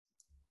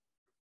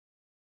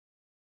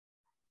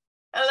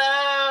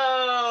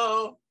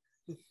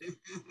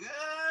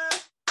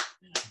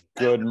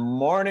Good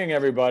morning,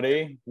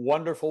 everybody.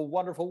 Wonderful,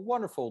 wonderful,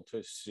 wonderful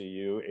to see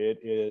you. It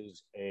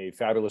is a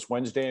fabulous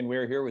Wednesday, and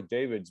we're here with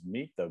David's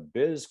Meet the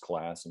Biz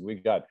class, and we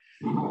got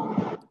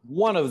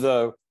one of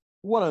the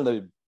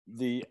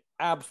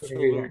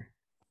absolute.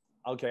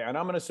 Okay, and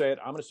I'm going to say it.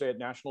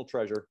 National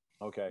treasure.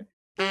 Okay.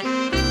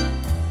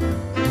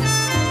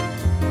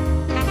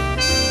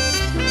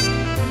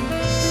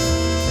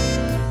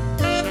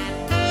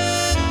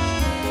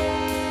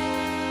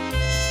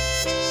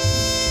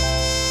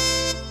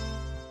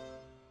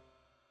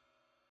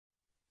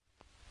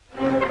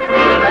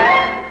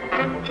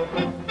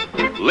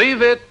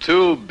 Leave it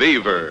to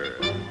Beaver.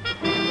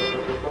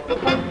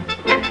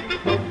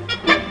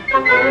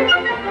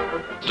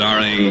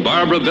 Starring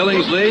Barbara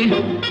Billingsley,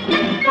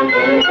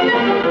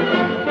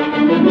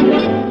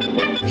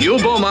 Hugh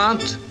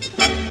Beaumont,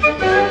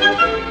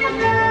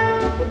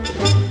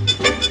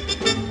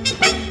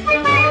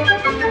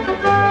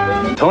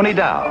 Tony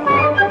Dow,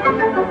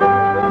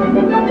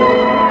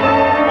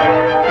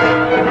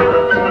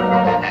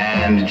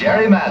 and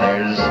Jerry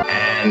Mathers,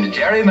 and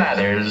Jerry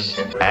Mathers,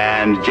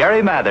 and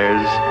Jerry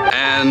Mathers,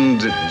 and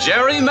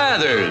Jerry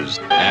Mathers,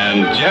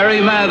 and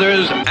Jerry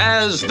Mathers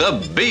as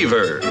the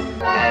Beaver.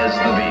 As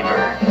the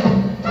Beaver.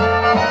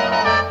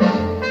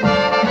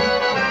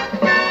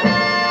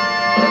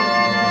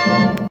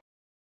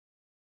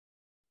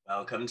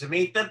 Welcome to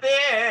Meet the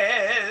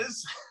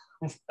Biz.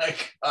 Oh my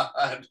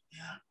God.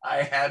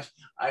 I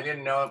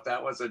didn't know if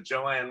that was a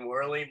Joanne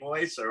Worley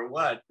voice or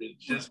what. It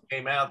just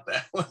came out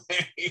that way.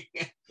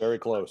 Very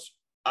close.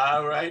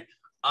 All right.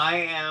 I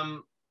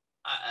am,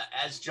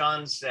 as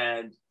John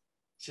said,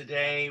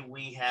 today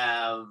we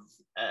have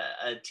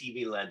a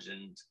TV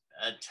legend,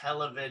 a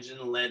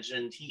television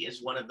legend. He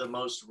is one of the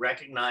most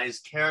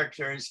recognized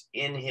characters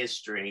in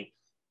history.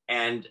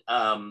 And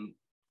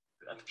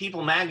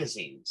People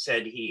magazine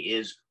said he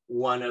is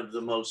one of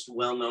the most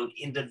well-known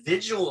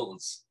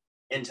individuals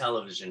in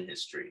television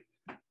history.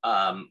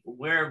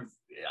 We're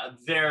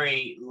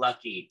very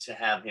lucky to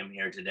have him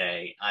here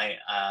today.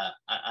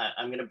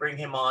 I'm going to bring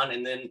him on,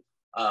 and then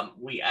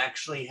we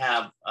actually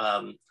have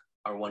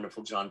our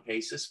wonderful John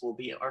Paces will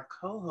be our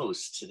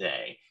co-host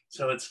today.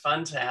 So it's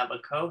fun to have a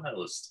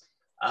co-host.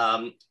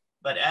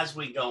 But as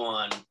we go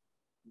on,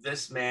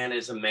 this man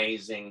is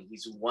amazing.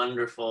 He's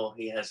wonderful.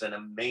 He has an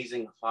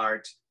amazing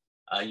heart.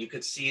 You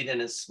could see it in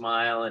his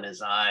smile and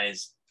his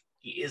eyes.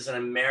 He is an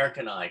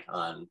American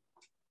icon.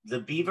 The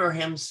Beaver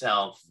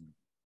himself,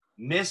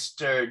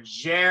 Mr.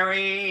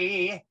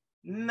 Jerry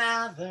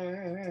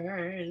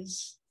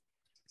Mathers.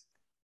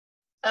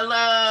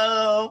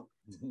 Hello.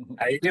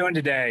 How you doing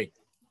today?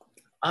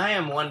 I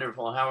am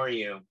wonderful. How are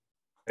you?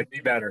 Could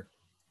be better.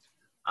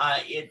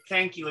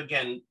 Thank you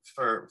again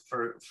for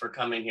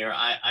coming here.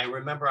 I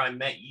remember I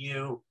met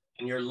you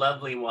and your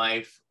lovely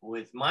wife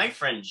with my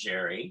friend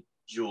Jerry,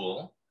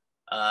 Jewel,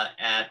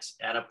 at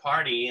a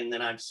party, and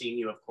then I've seen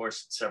you, of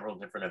course, at several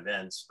different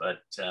events. But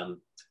to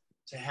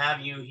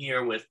have you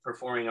here with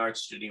Performing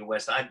Arts Studio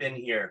West, I've been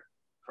here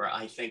for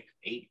I think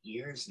 8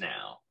 years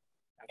now.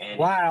 And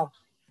wow.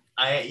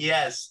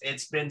 Yes,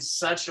 it's been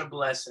such a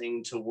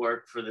blessing to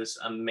work for this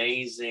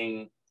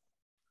amazing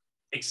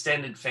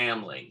extended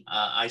family.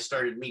 I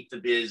started Meet the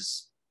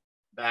Biz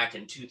back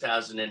in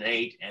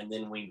 2008, and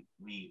then we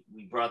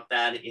brought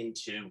that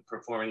into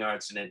performing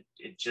arts, and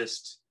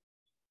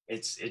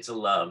it's a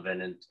love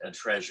and a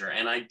treasure.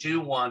 And I do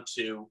want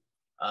to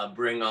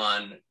bring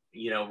on,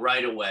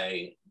 right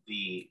away,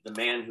 the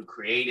man who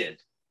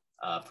created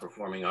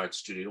Performing Arts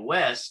Studio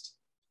West,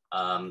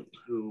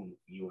 who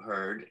you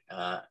heard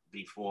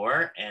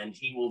before, and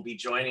he will be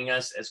joining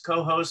us as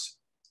co-host,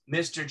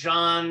 Mr.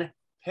 John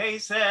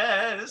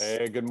Paces.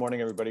 Hey, good morning,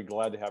 everybody.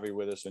 Glad to have you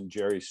with us. And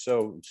Jerry,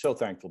 so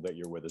thankful that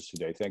you're with us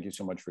today. Thank you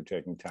so much for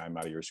taking time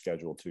out of your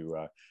schedule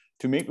to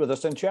meet with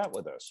us and chat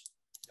with us.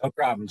 No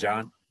problem,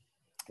 John.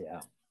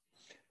 Yeah.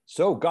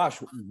 So, gosh,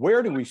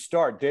 where do we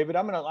start, David?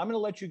 I'm gonna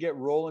let you get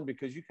rolling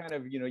because you kind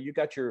of, you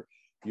got your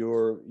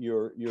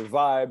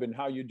vibe and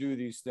how you do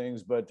these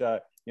things, but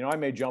I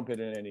may jump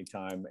in at any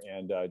time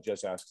and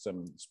just ask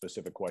some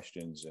specific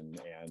questions and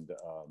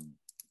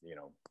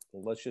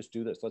let's just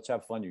do this. Let's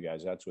have fun, you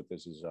guys. That's what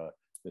this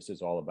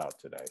is all about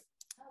today.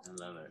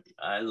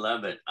 I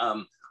love it.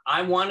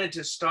 I wanted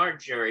to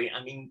start, Jerry.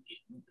 I mean,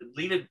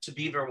 Leave It to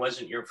Beaver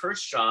wasn't your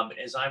first job.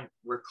 As I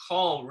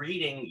recall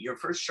reading, your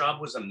first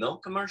job was a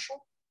milk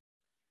commercial?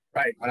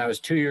 Right. When I was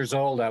 2 years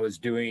old, I was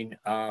doing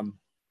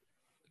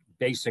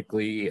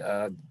basically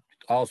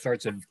all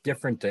sorts of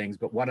different things,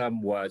 but one of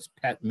them was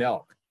pet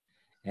milk.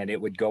 And it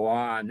would go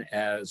on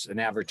as an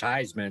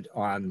advertisement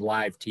on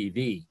live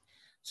TV.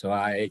 So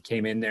I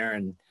came in there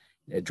and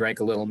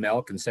drank a little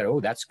milk and said, oh,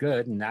 that's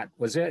good. And that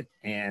was it.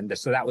 And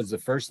so that was the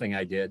first thing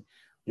I did.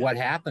 What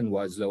happened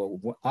was, though,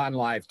 on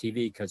live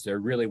TV, because there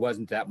really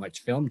wasn't that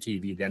much film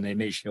TV then, they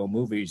may show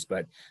movies,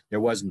 but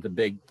there wasn't the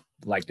big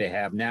like they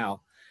have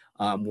now.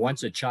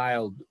 Once a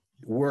child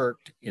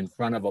worked in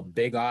front of a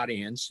big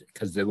audience,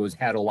 because there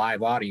had a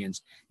live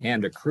audience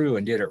and a crew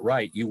and did it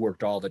right, you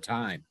worked all the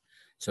time.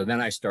 So then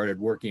I started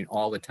working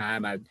all the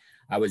time.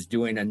 I was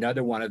doing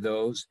another one of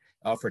those,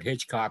 Alfred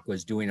Hitchcock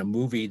was doing a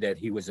movie that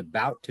he was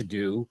about to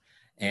do,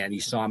 and he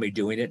saw me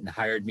doing it and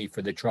hired me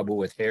for The Trouble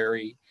with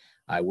Harry.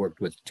 I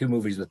worked with 2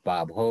 movies with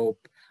Bob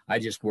Hope. I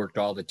just worked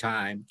all the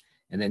time.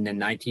 And then in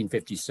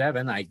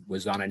 1957, I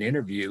was on an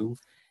interview,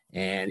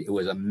 and it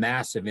was a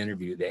massive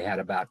interview. They had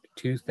about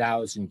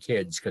 2,000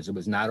 kids, because it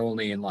was not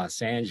only in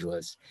Los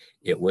Angeles,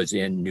 it was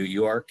in New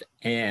York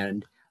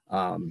and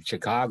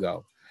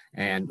Chicago.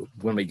 And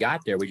when we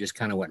got there, we just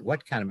kind of went,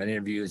 what kind of an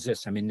interview is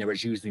this? I mean, there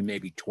was usually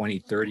maybe 20,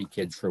 30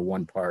 kids for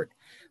one part.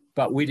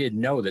 But we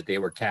didn't know that they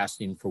were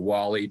casting for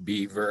Wally,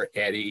 Beaver,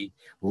 Eddie,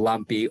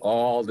 Lumpy,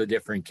 all the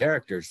different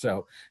characters.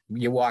 So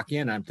you walk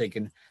in, I'm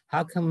thinking,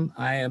 how come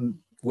I am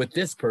with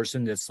this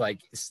person that's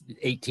like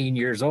 18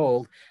 years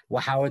old?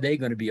 Well, how are they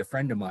going to be a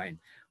friend of mine?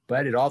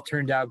 But it all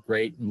turned out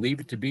great. And Leave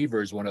It to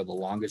Beaver is one of the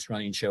longest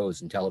running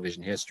shows in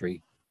television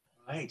history.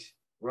 Right.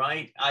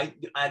 Right.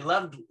 I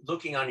loved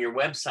looking on your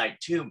website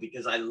too,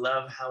 because I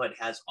love how it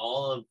has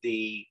all of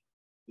the,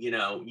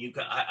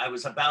 I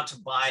was about to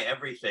buy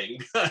everything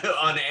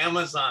on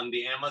Amazon,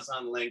 the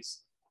Amazon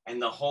links, and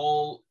the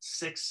whole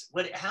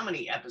how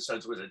many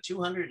episodes was it?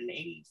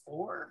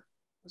 284?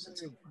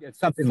 Was it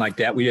something like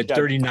that? We did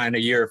 39 a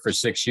year for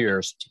 6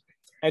 years.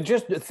 And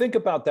just think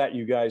about that,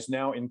 you guys,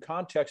 now in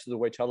context of the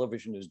way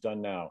television is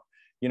done now.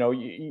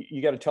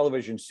 You got a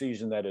television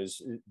season that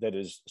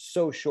is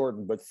so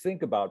shortened, but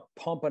think about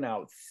pumping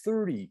out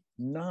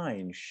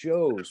 39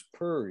 shows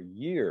per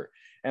year.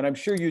 And I'm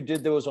sure you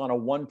did those on a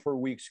 1 per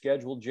week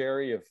schedule,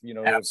 Jerry.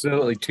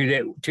 Absolutely.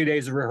 2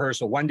 days of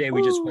rehearsal. One day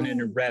we just went in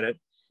and read it.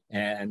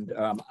 And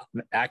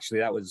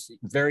actually, that was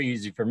very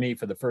easy for me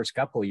for the first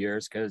couple of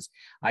years, because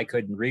I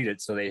couldn't read it.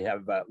 So they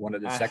have one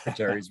of the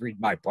secretaries read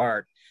my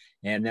part.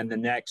 And then the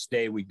next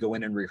day we'd go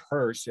in and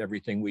rehearse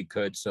everything we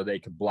could, so they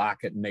could block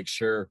it and make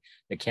sure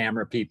the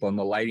camera people and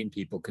the lighting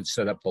people could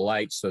set up the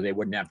lights so they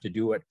wouldn't have to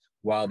do it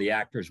while the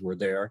actors were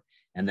there.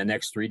 And the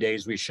next 3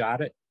 days we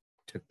shot it,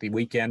 took the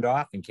weekend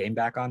off, and came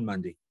back on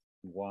Monday.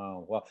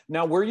 Wow. Well,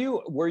 now, were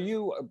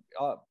you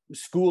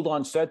schooled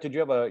on set? Did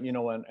you have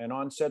an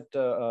on-set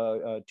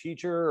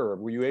teacher, or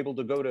were you able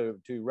to go to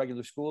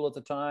regular school at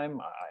the time?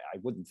 I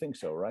wouldn't think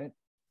so, right?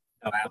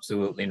 No,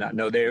 absolutely not.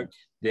 No,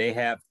 they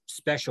have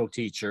special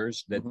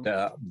teachers that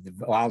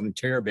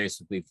volunteer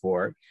basically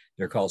for it.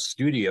 They're called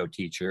studio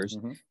teachers.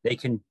 They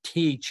can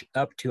teach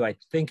up to, I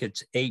think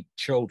it's 8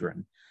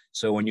 children.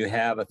 So when you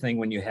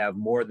have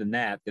more than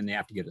that, then they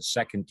have to get a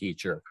second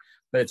teacher.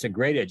 But it's a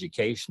great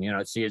education.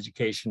 It's the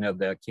education of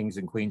the kings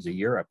and queens of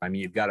Europe. I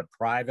mean, you've got a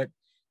private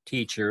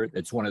teacher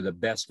that's one of the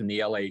best in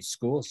the LA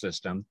school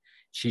system.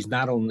 She's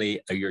not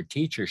only your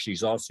teacher,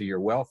 she's also your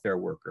welfare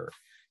worker.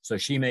 So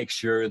she makes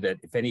sure that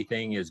if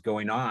anything is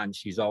going on,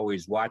 she's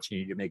always watching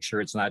you to make sure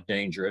it's not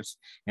dangerous.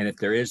 And if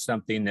there is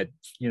something that,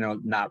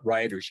 not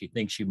right, or she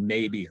thinks you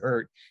may be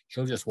hurt,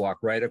 she'll just walk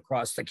right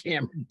across the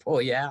camera and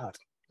pull you out.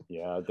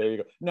 Yeah, there you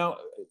go. Now,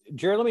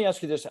 Jerry, let me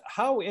ask you this.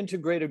 How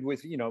integrated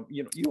with, you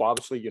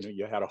obviously,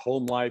 you had a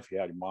home life, you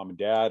had your mom and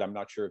dad. I'm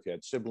not sure if you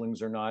had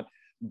siblings or not,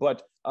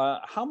 but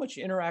how much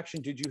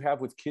interaction did you have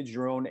with kids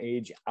your own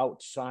age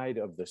outside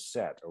of the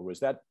set? Or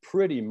was that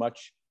pretty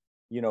much,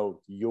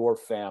 your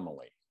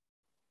family?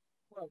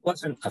 Well, it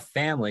wasn't a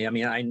family. I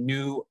mean, I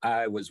knew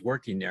I was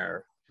working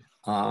there,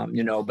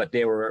 but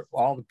they were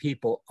all the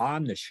people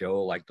on the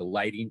show, like the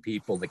lighting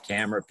people, the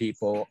camera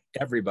people,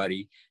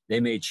 everybody. They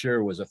made sure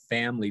it was a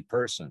family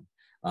person.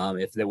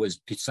 If there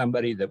was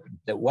somebody that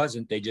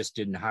wasn't, they just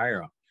didn't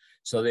hire them.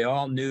 So they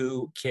all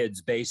knew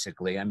kids,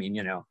 basically. I mean,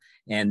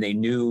 and they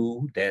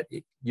knew that,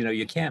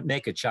 you can't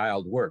make a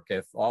child work.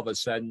 If all of a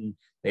sudden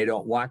they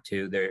don't want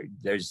to,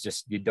 there's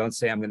just, you don't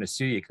say, I'm going to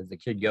sue you, because the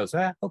kid goes,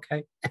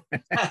 okay.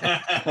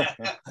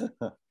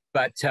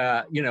 But,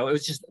 it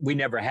was just, we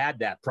never had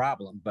that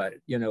problem. But,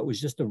 it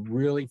was just a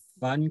really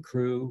fun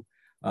crew.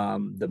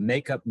 The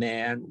makeup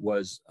man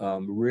was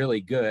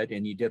really good,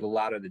 and he did a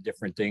lot of the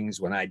different things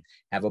when I'd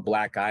have a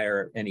black eye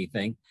or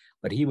anything.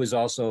 But he was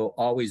also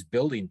always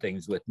building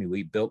things with me.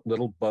 We built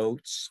little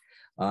boats.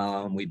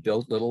 We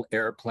built little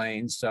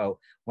airplanes. So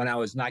when I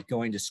was not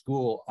going to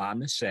school on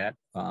the set,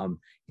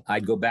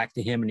 I'd go back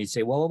to him and he'd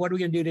say, well, what are we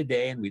going to do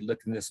today? And we'd look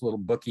in this little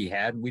book he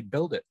had and we'd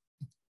build it.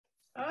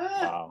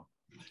 Wow.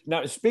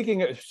 Now,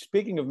 speaking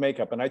of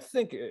makeup, and I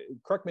think,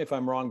 correct me if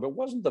I'm wrong, but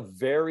wasn't the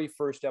very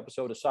first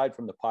episode, aside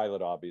from the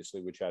pilot,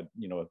 obviously, which had,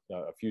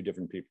 a few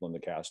different people in the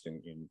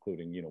casting,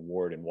 including,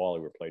 Ward and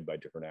Wally were played by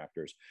different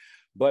actors.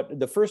 But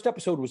the first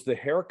episode was the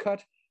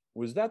haircut.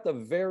 Was that the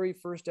very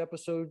first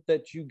episode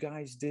that you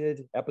guys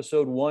did?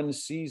 Episode 1,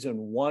 season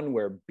 1,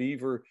 where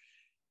Beaver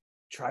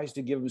tries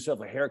to give himself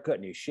a haircut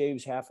and he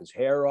shaves half his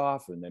hair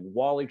off, and then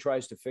Wally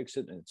tries to fix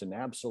it and it's an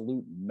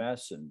absolute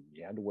mess, and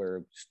you had to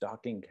wear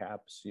stocking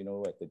caps,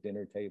 at the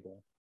dinner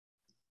table.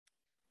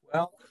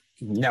 Well,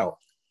 no.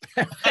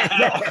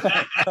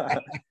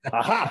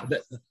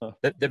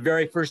 The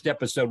very first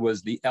episode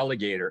was the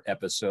alligator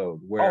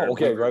episode, where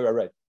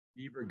right.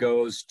 Beaver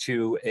goes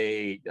to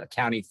a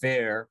county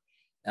fair.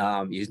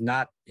 He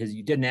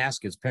didn't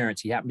ask his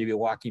parents. He happened to be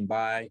walking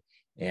by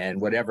and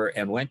whatever,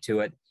 and went to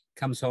it,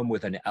 comes home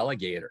with an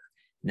alligator.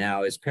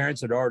 Now, his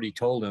parents had already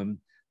told him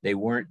they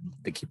weren't,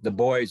 the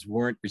boys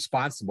weren't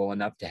responsible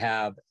enough to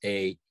have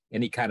any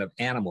kind of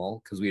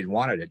animal because we had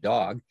wanted a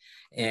dog.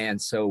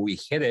 And so we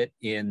hid it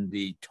in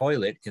the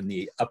toilet, in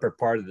the upper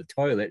part of the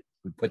toilet.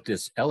 We put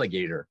this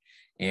alligator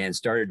and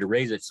started to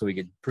raise it so we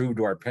could prove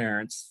to our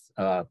parents,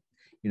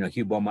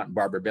 Hugh Beaumont and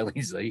Barbara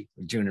Billingsley,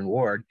 June and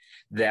Ward,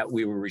 that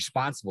we were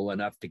responsible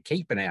enough to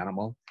keep an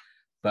animal.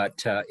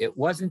 But it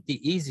wasn't the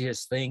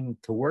easiest thing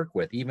to work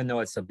with, even though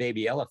it's a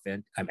baby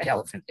alligator.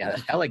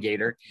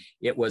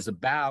 It was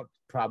about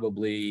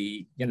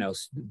probably,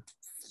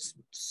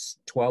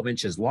 12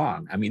 inches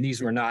long. I mean,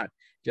 these were not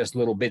just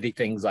little bitty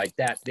things like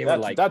that. Were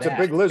like that's a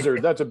big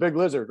lizard. That's a big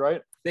lizard,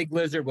 right? Big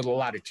lizard with a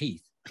lot of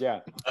teeth.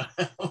 Yeah.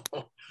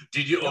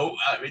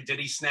 Did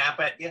he snap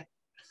at you?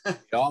 They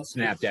all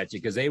snapped at you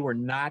because they were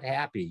not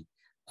happy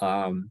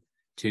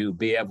to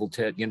be able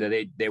to,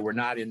 they were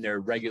not in their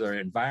regular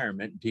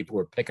environment. People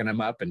were picking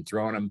them up and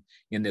throwing them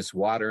in this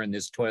water in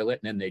this toilet,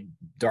 and then they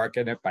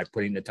darken it by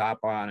putting the top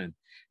on. And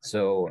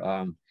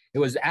so it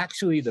was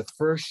actually the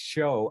first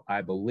show,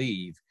 I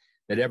believe,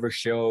 that ever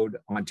showed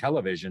on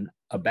television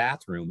a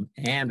bathroom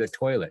and a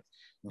toilet,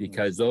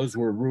 because those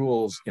were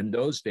rules in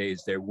those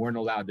days. They weren't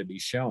allowed to be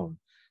shown.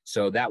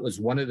 So that was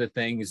one of the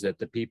things that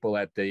the people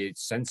at the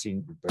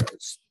Censing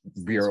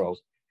Bureau,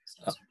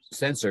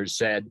 censors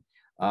said,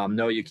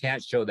 no, you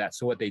can't show that.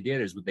 So what they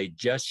did is they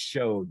just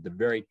showed the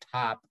very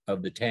top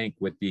of the tank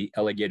with the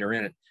alligator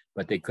in it,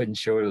 but they couldn't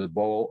show the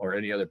bowl or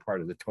any other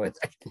part of the toilet.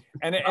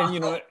 And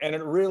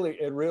it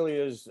really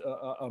is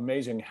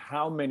amazing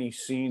how many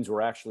scenes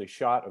were actually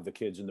shot of the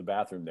kids in the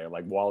bathroom there,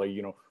 like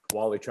Wally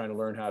trying to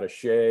learn how to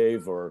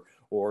shave, or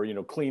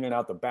cleaning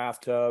out the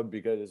bathtub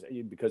because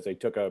they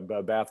took a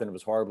bath and it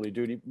was horribly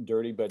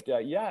dirty. But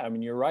yeah, I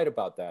mean, you're right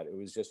about that. It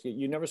was just,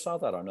 you never saw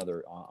that on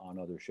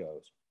other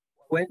shows.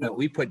 Wait, no,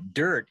 we put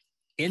dirt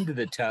into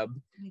the tub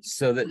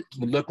so that it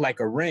would look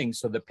like a ring,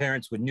 so the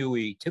parents would knew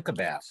we took a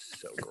bath.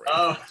 So great.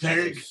 Oh,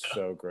 there you go.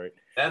 So great.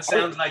 That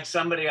sounds like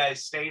somebody I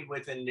stayed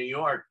with in New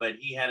York, but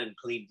he hadn't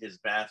cleaned his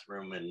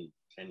bathroom in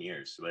 10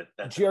 years. But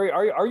that's Jerry,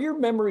 are your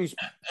memories,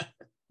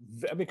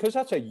 because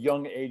that's a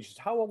young age.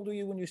 How old were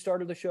you when you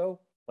started the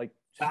show? Like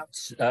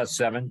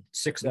 7,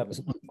 6. 7.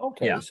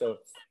 Okay, yeah. So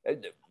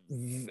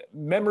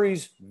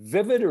memories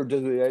vivid, or do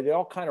they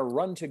all kind of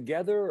run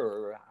together,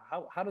 or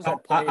how does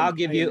that play? I'll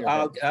give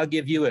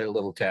you a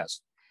little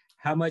test.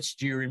 How much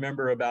do you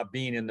remember about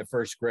being in the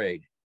first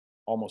grade?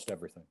 Almost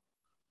everything.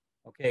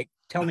 Okay,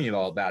 tell me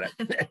all about it.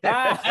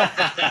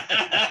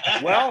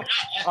 Well,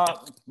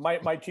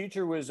 my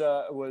teacher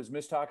was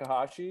Miss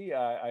Takahashi.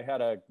 I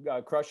had a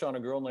crush on a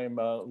girl named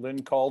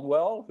Lynn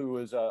Caldwell, who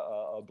was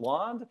a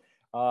blonde.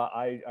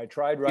 I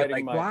tried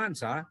writing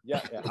blondes, huh?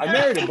 Yeah.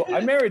 I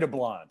married a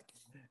blonde,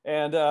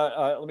 and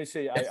let me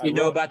see. You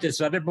know about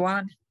this other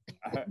blonde?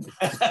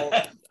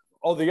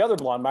 The other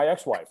blonde, my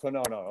ex-wife. Oh,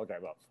 no. Okay,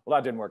 well,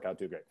 that didn't work out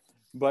too great.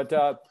 But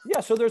yeah,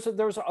 so there's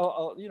a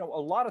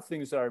lot of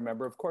things that I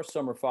remember. Of course,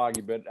 some are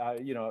foggy, but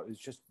it's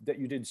just that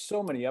you did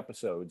so many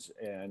episodes,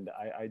 and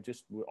I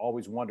just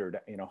always wondered,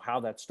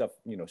 how that stuff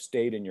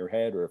stayed in your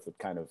head, or if it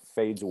kind of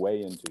fades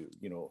away into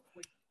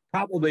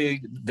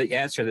Probably the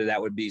answer to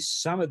that would be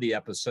some of the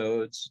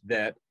episodes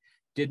that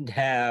didn't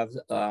have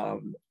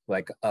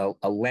like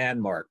a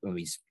landmark, when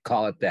we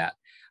call it that,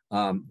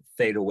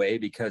 fade away,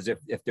 because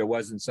if there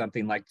wasn't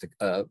something like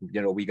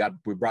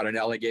we brought an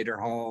alligator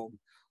home,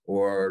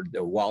 or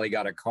Wally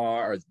got a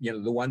car, or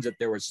the ones that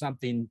there was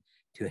something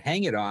to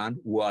hang it on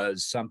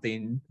was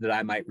something that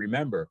I might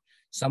remember.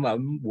 Some of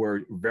them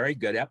were very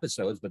good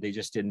episodes, but they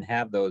just didn't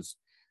have those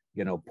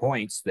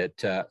points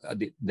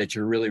that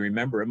you really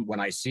remember them. When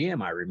I see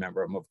them, I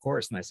remember them, of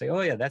course, and I say,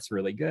 oh yeah, that's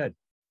really good.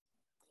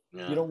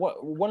 Yeah.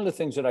 One of the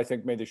things that I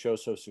think made the show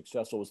so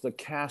successful was the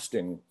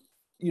casting.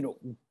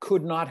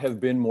 Could not have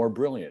been more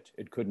brilliant.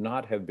 It could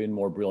not have been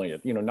more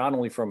brilliant. Not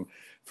only from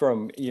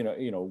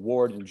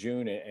Ward and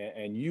June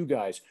and you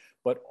guys,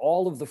 but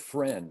all of the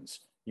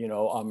friends.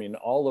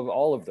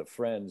 All of the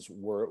friends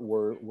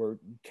were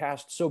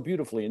cast so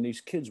beautifully, and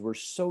these kids were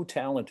so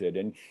talented,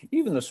 and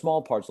even the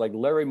small parts like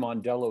Larry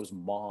Mondello's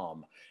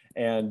mom,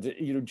 and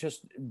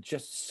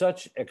just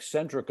such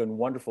eccentric and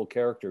wonderful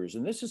characters.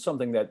 And this is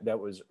something that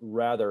was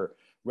rather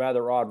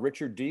odd.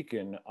 Richard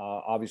Deacon,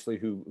 obviously,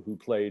 who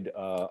played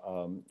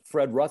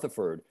Fred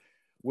Rutherford,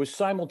 was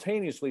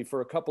simultaneously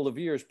for a couple of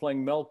years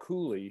playing Mel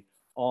Cooley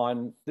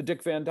on the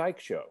Dick Van Dyke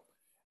Show.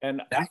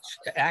 And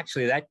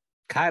actually, that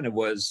kind of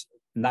was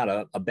not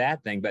a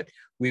bad thing, but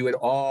we would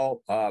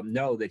all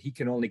know that he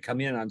can only come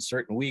in on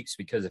certain weeks,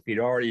 because if he'd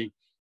already,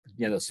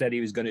 said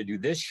he was going to do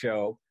this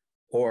show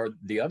or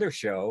the other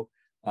show,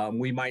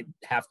 we might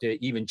have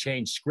to even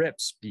change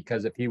scripts,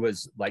 because if he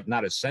was like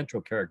not a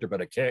central character,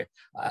 but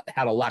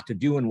had a lot to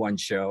do in one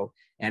show,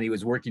 and he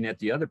was working at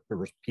the other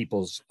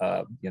people's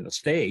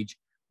stage,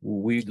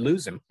 we'd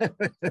lose him.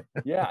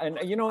 Yeah, and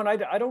and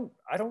I don't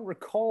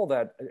recall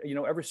that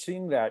ever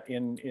seeing that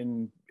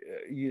in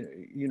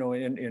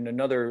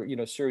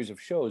another series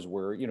of shows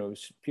where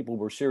people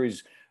were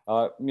series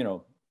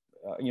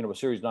a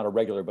series, not a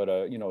regular, but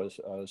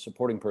a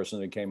supporting person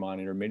that came on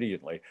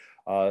intermittently.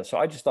 So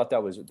I just thought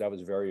that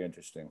was very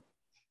interesting.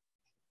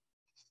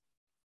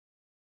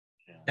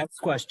 Next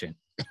question.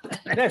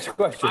 Next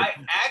question.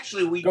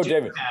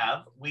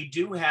 We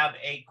do have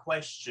a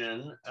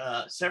question,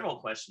 several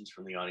questions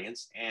from the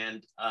audience,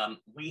 and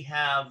we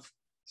have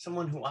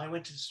someone who I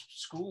went to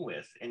school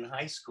with in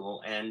high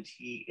school, and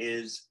he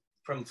is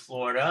from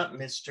Florida,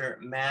 Mr.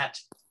 Matt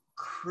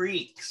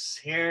Creeks.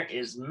 Here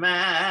is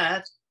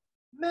Matt.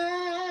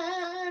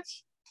 Matt.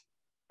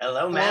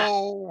 Hello, Matt.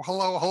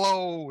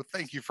 Hello.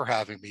 Thank you for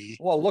having me.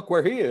 Well, look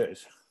where he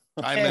is.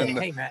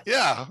 Hey, Matt.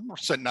 Yeah, we're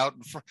sitting out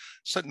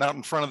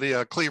in front of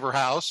the Cleaver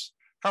house.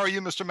 How are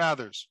you, Mr.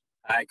 Mathers?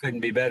 I couldn't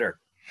be better.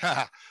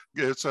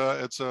 It's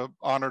a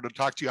honor to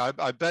talk to you.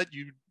 I bet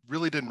you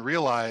really didn't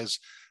realize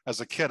as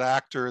a kid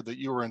actor that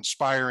you were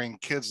inspiring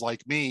kids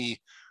like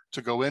me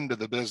to go into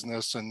the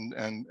business and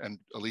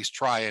at least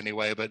try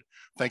anyway. But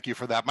thank you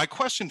for that. My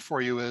question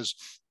for you is,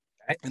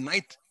 in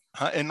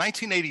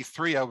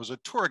 1983, I was a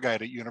tour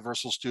guide at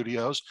Universal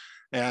Studios,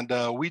 and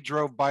we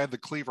drove by the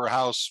Cleaver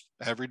house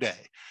every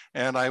day.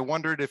 And I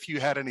wondered if you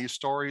had any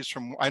stories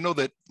from, I know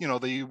that,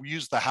 they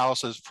use the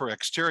house as for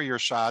exterior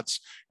shots,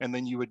 and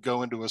then you would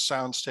go into a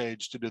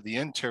soundstage to do the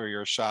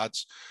interior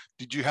shots.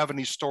 Did you have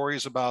any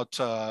stories about,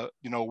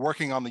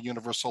 working on the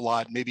Universal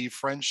lot, maybe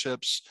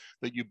friendships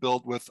that you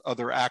built with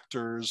other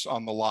actors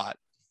on the lot?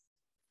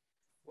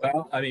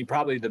 Well, I mean,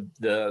 probably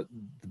the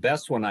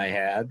best one I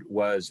had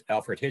was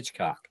Alfred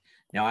Hitchcock.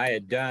 Now, I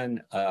had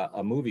done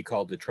a movie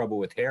called The Trouble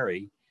with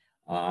Harry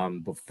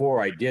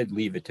before I did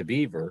Leave It to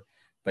Beaver,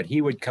 but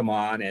he would come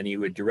on and he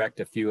would direct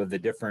a few of the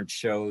different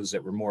shows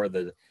that were more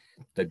the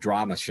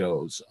drama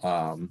shows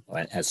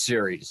as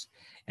series.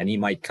 And he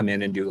might come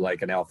in and do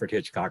like an Alfred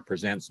Hitchcock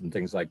Presents and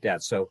things like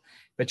that. So,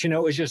 but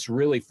it was just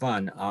really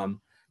fun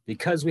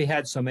because we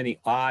had so many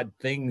odd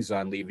things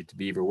on Leave It to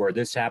Beaver where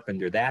this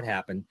happened or that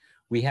happened.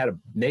 We had a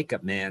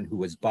makeup man who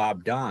was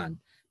Bob Don,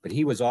 but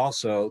he was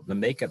also the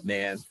makeup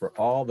man for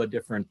all the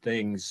different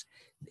things,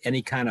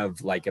 any kind of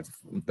like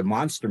the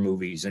monster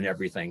movies and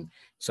everything.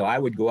 So I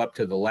would go up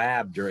to the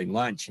lab during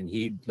lunch and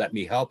he'd let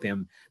me help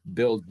him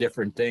build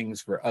different things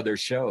for other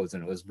shows.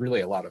 And it was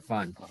really a lot of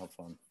fun. A lot of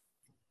fun.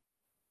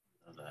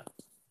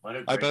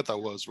 I bet that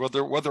was. Were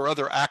there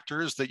other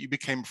actors that you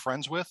became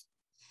friends with?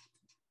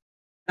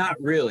 Not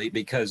really,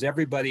 because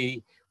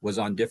everybody was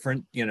on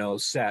different,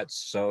 sets.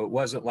 So it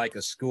wasn't like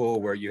a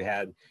school where you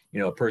had,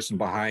 a person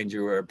behind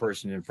you or a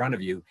person in front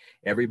of you.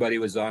 Everybody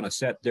was on a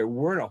set. There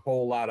weren't a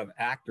whole lot of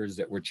actors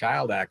that were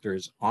child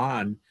actors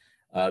on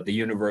the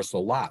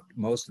Universal lot.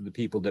 Most of the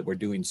people that were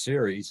doing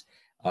series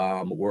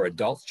were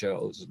adult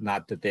shows.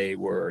 Not that they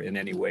were in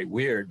any way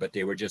weird, but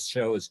they were just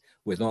shows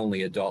with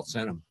only adults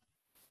in them.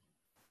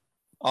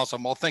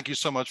 Awesome. Well, thank you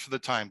so much for the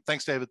time.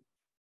 Thanks, David.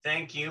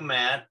 Thank you,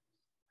 Matt.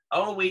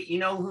 Oh,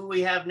 who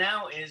we have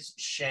now is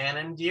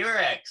Shannon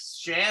Durex.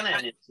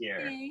 Shannon is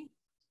here. Hey.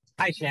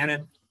 Hi,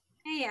 Shannon.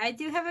 Hey, I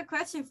do have a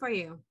question for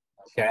you.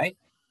 Okay.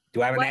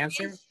 Do I have an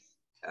answer?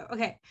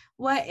 Okay.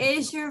 What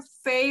is your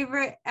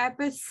favorite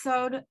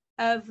episode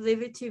of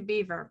Leave It to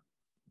Beaver?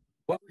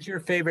 What was your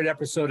favorite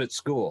episode at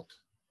school?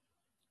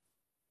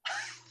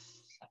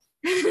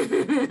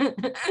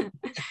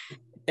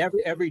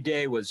 Every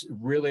day was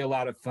really a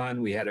lot of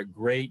fun. We had a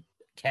great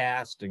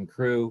cast and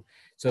crew.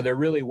 So there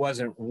really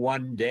wasn't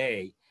one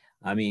day.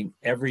 I mean,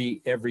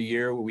 every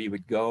year we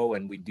would go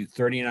and we'd do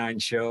 39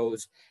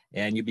 shows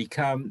and you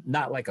become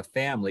not like a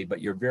family,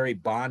 but you're very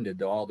bonded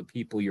to all the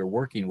people you're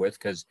working with.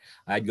 Cause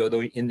I'd go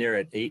in there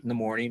at 8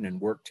 a.m. and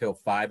work till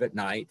 5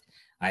 p.m.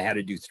 I had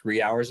to do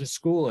 3 hours of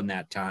school in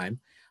that time.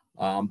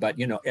 But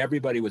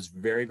everybody was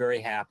very,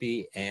 very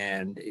happy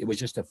and it was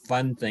just a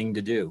fun thing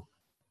to do.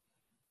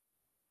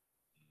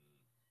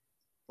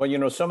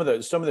 Well, some of the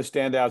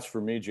standouts for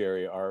me,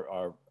 Jerry,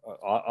 are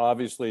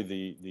obviously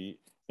the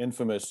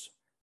infamous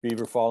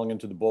beaver falling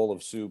into the bowl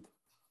of soup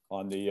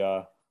on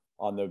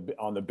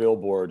the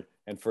billboard.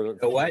 And for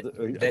what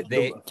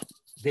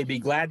they'd be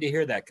glad to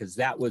hear that, because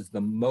that was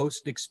the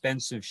most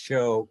expensive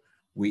show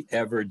we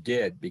ever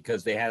did,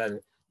 because they had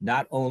to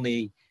not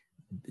only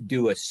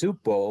do a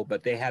soup bowl,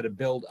 but they had to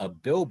build a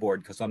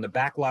billboard, because on the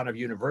back lot of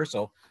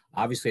Universal,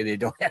 obviously they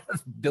don't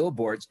have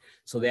billboards.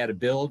 So they had to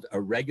build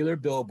a regular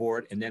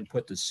billboard and then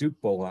put the soup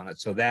bowl on it.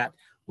 So that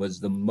was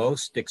the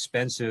most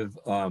expensive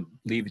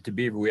Leave It to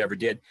Beaver we ever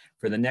did.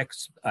 For the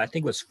next, I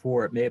think it was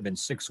it may have been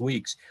 6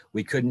 weeks,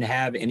 we couldn't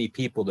have any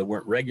people that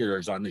weren't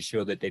regulars on the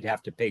show that they'd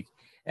have to pay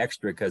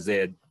extra because they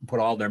had put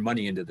all their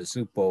money into the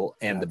soup bowl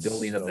and the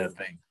building of that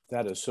thing.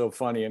 That is so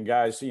funny. And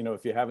guys,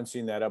 if you haven't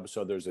seen that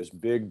episode, there's this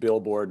big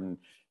billboard and,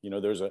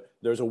 there's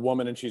a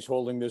woman and she's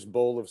holding this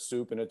bowl of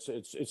soup and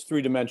it's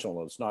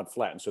three-dimensional. It's not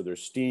flat. And so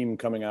there's steam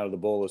coming out of the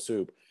bowl of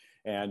soup.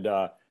 And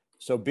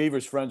so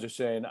Beaver's friends are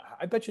saying,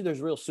 I bet you there's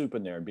real soup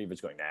in there. And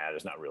Beaver's going, nah,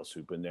 there's not real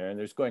soup in there. And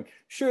there's going,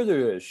 sure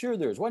there is. Sure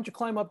there is. Why don't you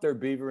climb up there,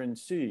 Beaver, and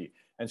see?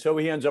 And so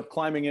he ends up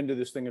climbing into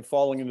this thing and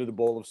falling into the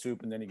bowl of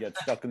soup. And then he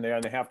gets stuck in there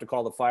and they have to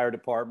call the fire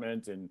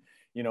department. And,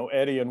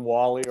 Eddie and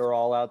Wally are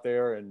all out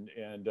there.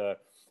 And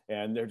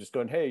and they're just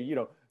going, hey, you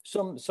know,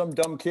 some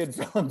dumb kid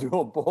fell into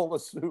a bowl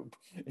of soup,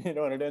 you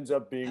know, and it ends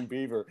up being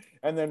Beaver.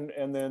 And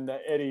then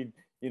Eddie,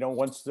 you know,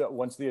 once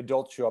the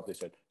adults show up, they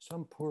said,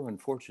 some poor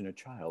unfortunate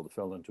child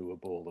fell into a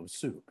bowl of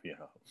soup, you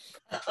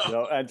know.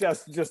 So, and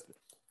just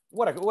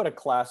what a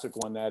classic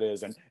one that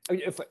is. And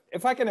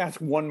if I can ask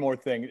one more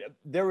thing,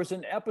 there was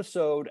an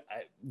episode,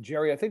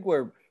 Jerry, I think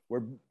where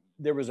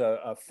there was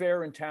a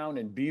fair in town,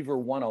 and Beaver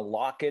won a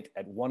locket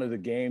at one of the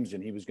games,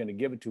 and he was going to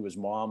give it to his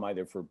mom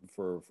either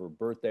for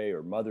birthday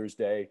or Mother's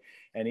Day,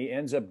 and he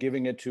ends up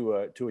giving it to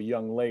a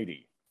young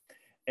lady.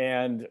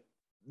 And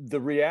the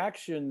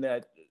reaction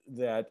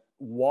that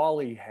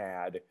Wally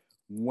had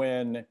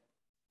when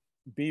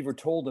Beaver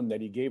told him that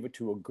he gave it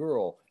to a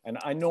girl, and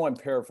I know I'm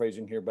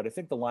paraphrasing here, but I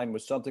think the line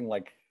was something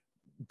like,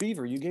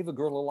 Beaver, you gave a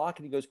girl a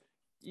locket? He goes,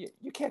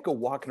 you can't go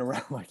walking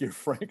around like you're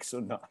Frank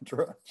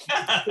Sinatra,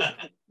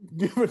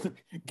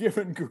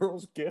 giving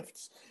girls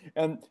gifts.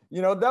 And,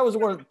 you know, that was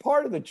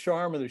part of the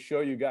charm of the show,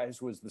 you guys,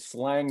 was the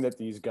slang that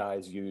these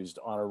guys used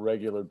on a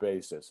regular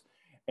basis.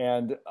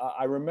 And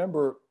I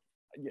remember,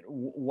 you know,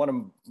 one of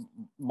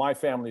my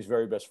family's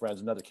very best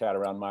friends, another cat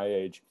around my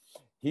age,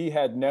 he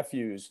had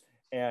nephews,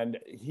 and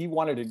he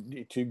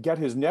wanted to get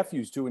his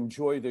nephews to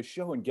enjoy the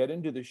show and get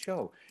into the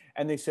show.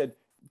 And they said,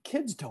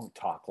 kids don't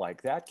talk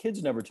like that.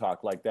 Kids never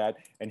talk like that.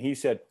 And he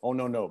said, oh,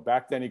 no.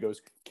 Back then, he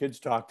goes, kids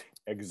talked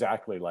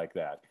exactly like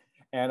that.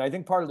 And I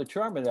think part of the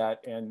charm of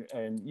that, and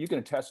you can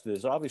attest to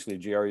this, obviously,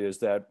 Jerry, is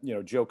that, you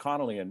know, Joe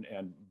Connolly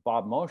and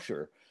Bob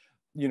Mosher,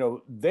 you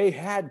know, they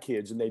had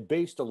kids, and they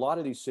based a lot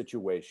of these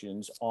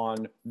situations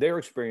on their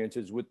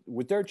experiences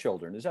with their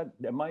children.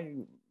 Am I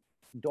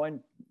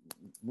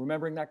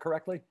remembering that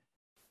correctly?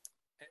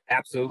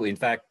 Absolutely. In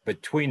fact,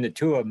 between the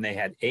two of them, they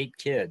had 8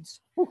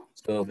 kids.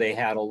 So they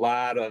had a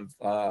lot of,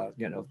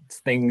 you know,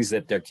 things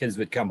that their kids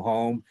would come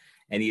home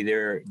and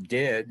either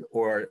did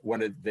or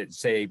wanted to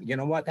say, you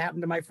know, what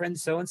happened to my friend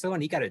so-and-so,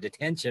 and he got a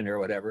detention or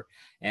whatever.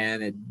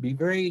 And it'd be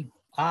very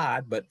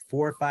odd, but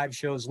 4 or 5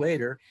 shows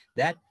later,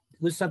 that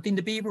was something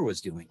the Beaver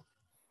was doing.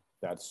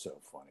 That's so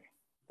funny.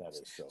 That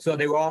is so So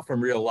funny. they were all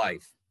from real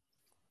life.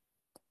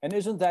 And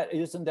isn't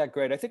that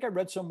great? I think I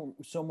read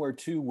somewhere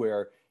too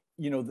where,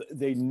 you know,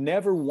 they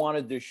never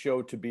wanted this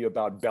show to be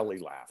about belly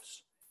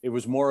laughs. It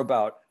was more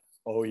about,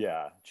 oh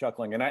yeah,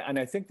 chuckling. And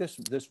I think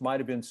this might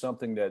have been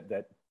something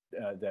that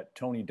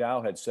Tony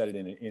Dow had said it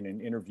in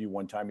an interview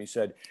one time. He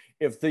said,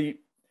 if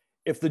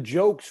the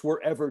jokes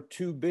were ever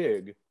too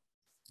big,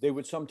 they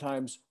would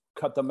sometimes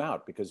cut them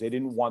out because they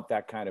didn't want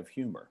that kind of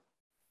humor.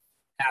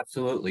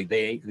 Absolutely.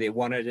 They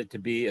wanted it to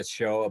be a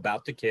show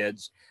about the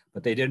kids,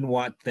 but they didn't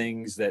want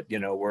things that, you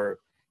know, were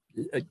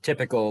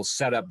typical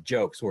setup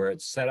jokes where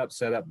it's set up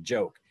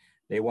joke.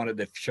 They wanted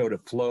the show to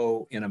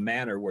flow in a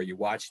manner where you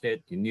watched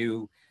it, you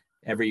knew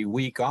every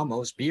week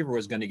almost Beaver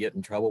was going to get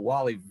in trouble.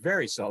 Wally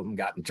very seldom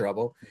got in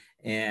trouble.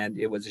 And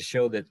it was a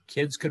show that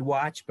kids could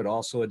watch, but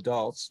also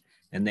adults.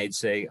 And they'd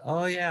say,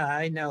 oh yeah,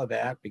 I know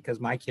that because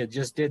my kid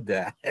just did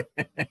that.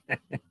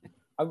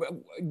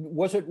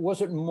 Was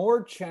it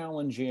more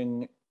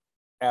challenging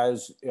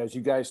as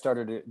you guys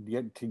started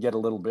to get a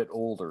little bit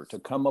older to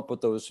come up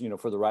with those, you know,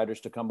 for the writers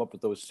to come up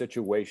with those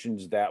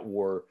situations that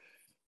were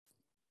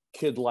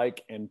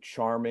kid-like and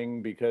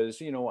charming? Because,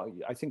 you know,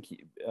 I think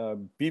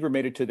Beaver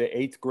made it to the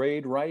 8th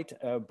grade, right,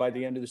 by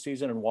the end of the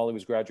season, and Wally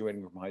was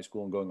graduating from high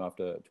school and going off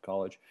to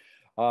college.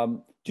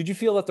 Did you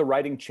feel that the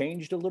writing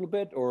changed a little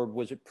bit, or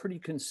was it pretty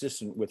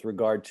consistent with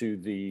regard to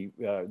the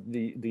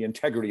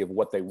integrity of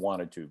what they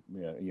wanted to,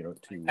 you know,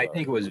 to? I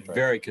think it was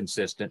very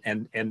consistent,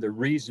 and the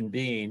reason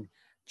being,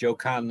 Joe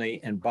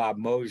Conley and Bob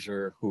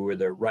Mosher, who were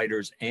the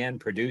writers and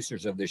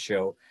producers of the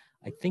show,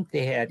 I think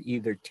they had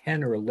either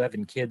 10 or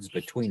 11 kids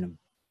between them.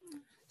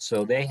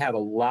 So they had a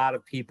lot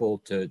of people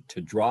to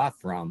draw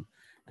from,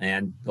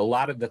 and a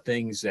lot of the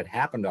things that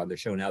happened on the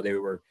show. Now they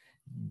were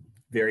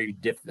very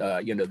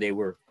you know, they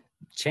were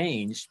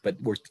changed, but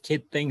were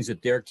things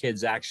that their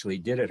kids actually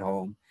did at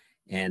home.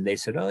 And they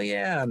said, oh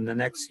yeah, and the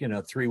next, you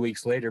know, 3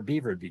 weeks later,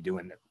 Beaver would be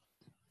doing it.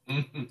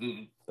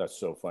 That's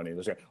so funny.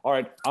 All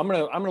right, I'm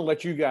gonna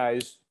let you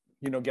guys,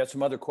 you know, get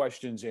some other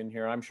questions in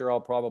here. I'm sure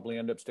I'll probably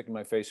end up sticking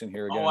my face in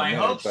here again. Oh, I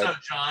hope so,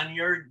 John.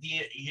 You're.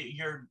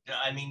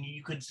 I mean,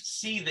 you could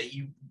see that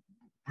you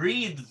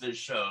breathed the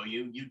show.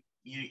 You,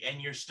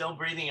 and you're still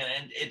breathing it.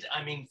 And it.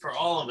 I mean, for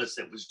all of us,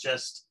 it was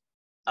just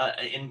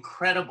an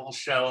incredible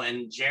show.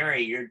 And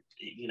Jerry, you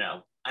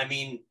know, I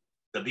mean,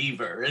 the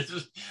Beaver.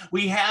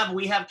 We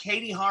have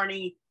Katie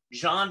Harney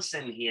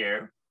Johnson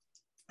here,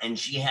 and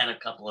she had a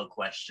couple of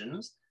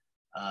questions.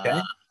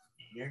 Okay.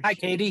 Hi,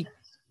 Katie.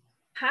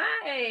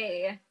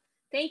 Hi.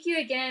 Thank you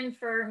again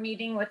for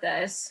meeting with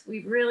us.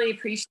 We really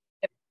appreciate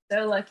it.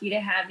 We're so lucky to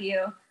have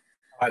you.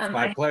 It's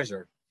my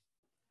pleasure.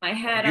 My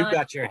hat You on.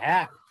 got your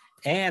hat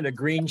and a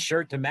green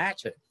shirt to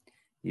match it.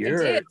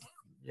 You're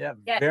yes.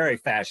 Very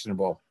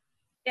fashionable.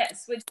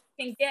 Yes, which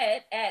you can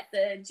get at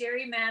the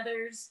Jerry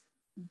Mathers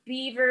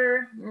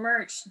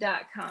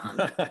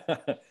beavermerch.com.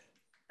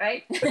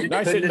 Right?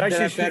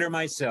 Nice. Better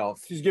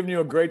myself. She's giving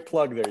you a great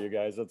plug there, you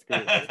guys. That's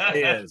great.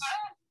 It is.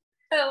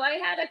 So I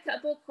had a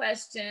couple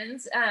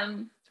questions.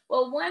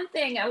 Well, one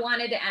thing I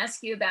wanted to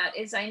ask you about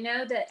is I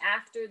know that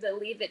after the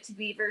Leave It to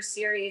Beaver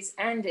series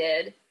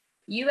ended,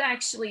 you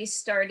actually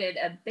started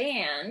a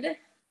band,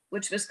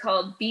 which was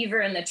called Beaver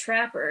and the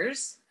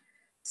Trappers.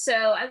 So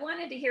I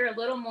wanted to hear a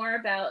little more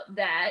about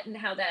that and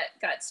how that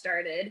got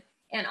started.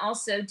 And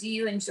also, do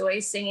you enjoy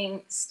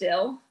singing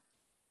still?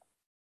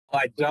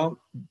 I don't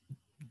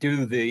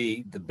do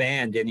the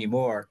band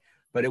anymore,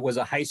 but it was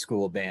a high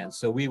school band.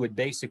 So we would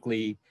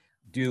basically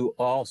do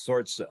all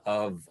sorts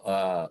of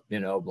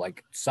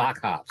like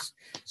sock hops.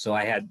 So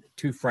I had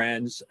two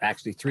friends,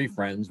 actually three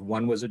friends.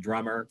 One was a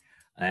drummer,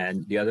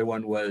 and the other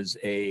one was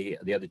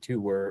the other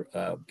two were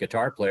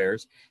guitar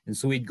players. And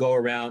so we'd go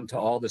around to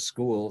all the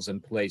schools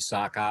and play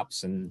sock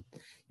hops and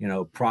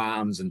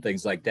proms and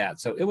things like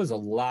that. So it was a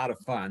lot of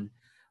fun.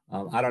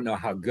 I don't know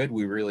how good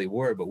we really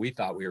were, but we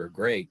thought we were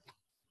great.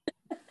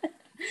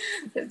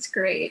 That's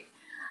great.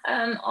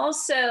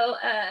 Also,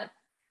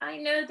 I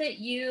know that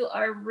you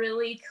are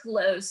really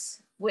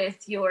close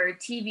with your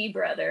TV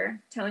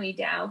brother, Tony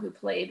Dow, who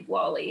played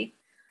Wally.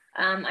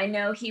 I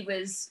know he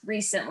was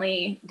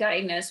recently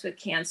diagnosed with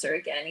cancer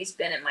again. He's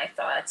been in my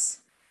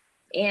thoughts.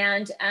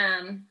 And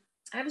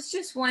I was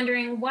just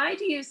wondering, why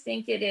do you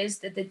think it is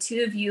that the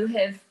two of you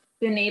have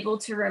been able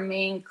to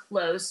remain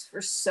close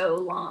for so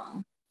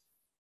long?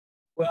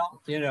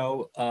 Well,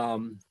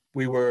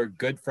 we were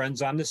good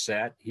friends on the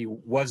set. He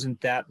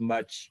wasn't that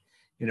much,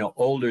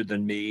 older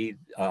than me.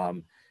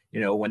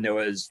 When there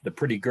was the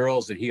pretty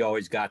girls that he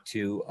always got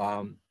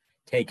to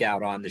take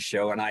out on the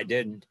show, and I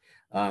didn't,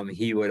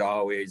 he would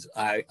always,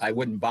 I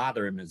wouldn't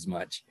bother him as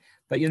much.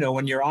 But,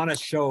 when you're on a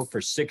show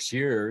for 6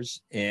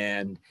 years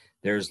and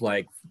there's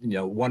like,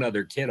 one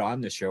other kid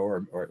on the show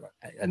or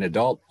an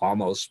adult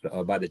almost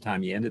by the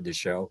time you ended the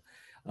show,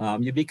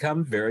 you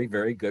become very,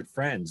 very good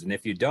friends. And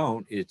if you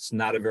don't, it's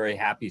not a very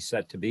happy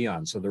set to be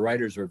on. So the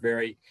writers were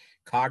very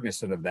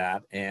cognizant of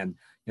that. And,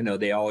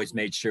 they always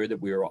made sure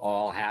that we were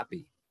all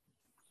happy.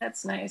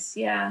 That's nice.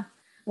 Yeah.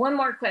 One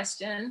more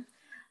question.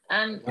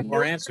 One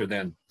more answer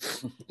then.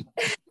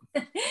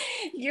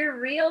 Your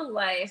real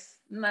life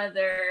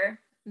mother,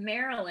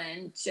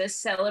 Marilyn,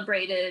 just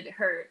celebrated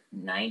her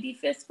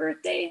 95th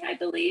birthday, I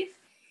believe.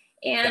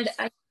 And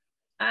yes.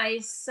 I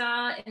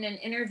saw in an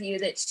interview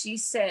that she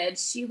said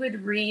she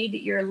would read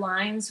your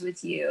lines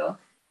with you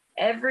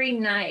every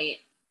night.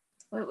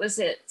 What was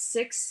it?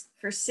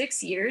 For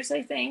 6 years,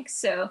 I think.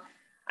 So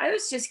I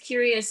was just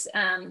curious.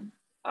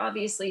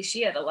 Obviously,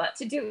 she had a lot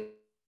to do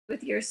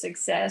with your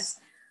success.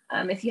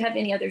 If you have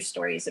any other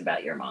stories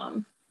about your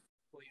mom.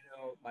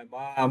 Well, my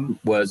mom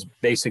was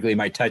basically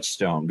my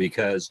touchstone,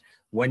 because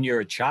when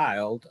you're a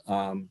child,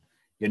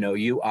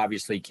 you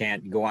obviously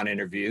can't go on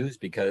interviews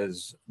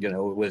because, it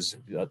was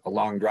a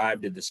long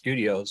drive to the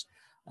studios.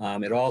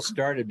 It all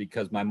started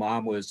because my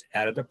mom was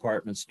at a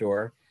department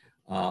store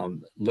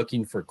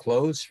looking for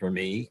clothes for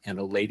me. And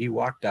a lady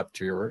walked up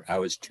to her. I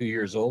was 2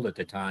 years old at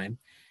the time.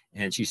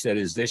 And she said,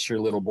 "Is this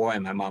your little boy?"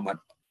 And my mom went,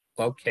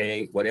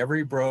 "Okay, whatever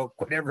he broke,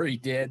 whatever he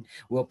did,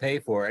 we'll pay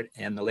for it."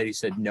 And the lady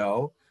said,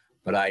 "No,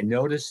 but I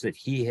noticed that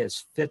he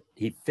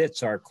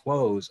fits our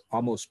clothes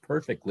almost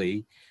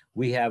perfectly.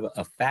 We have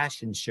a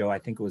fashion show. I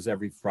think it was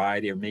every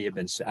Friday, or may have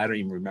been, I don't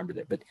even remember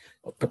that,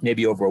 but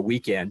maybe over a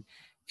weekend.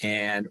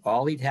 And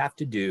all he'd have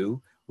to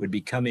do would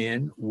be come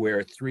in,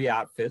 wear 3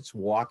 outfits,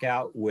 walk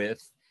out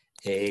with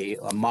a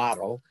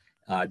model,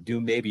 do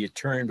maybe a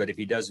turn, but if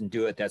he doesn't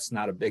do it, that's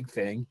not a big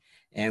thing.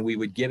 And we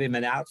would give him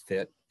an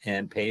outfit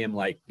and pay him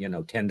like,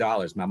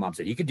 $10. My mom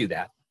said he could do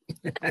that."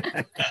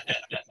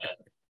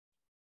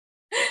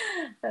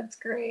 That's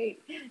great.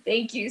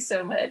 Thank you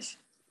so much.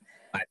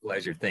 My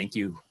pleasure. Thank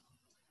you.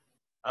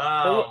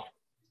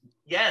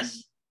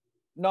 Yes.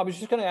 No, I was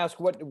just going to ask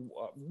what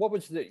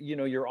was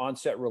your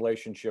on-set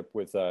relationship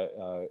with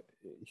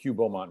Hugh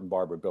Beaumont and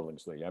Barbara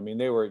Billingsley? I mean,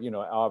 they were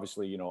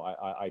obviously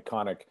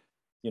iconic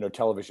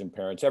television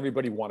parents.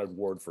 Everybody wanted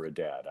Ward for a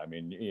dad. I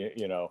mean,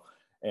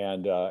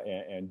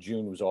 and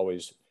June was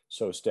always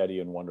so steady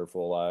and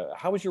wonderful.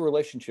 How was your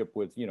relationship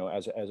with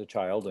as a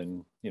child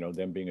and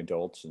them being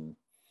adults, and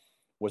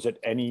was it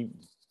any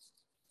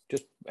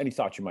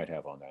thoughts you might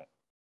have on that?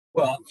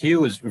 Well,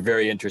 Hugh was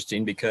very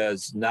interesting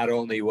because not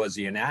only was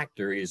he an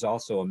actor, he's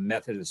also a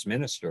Methodist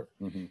minister.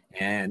 Mm-hmm.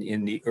 And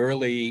in the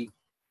early,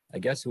 I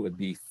guess it would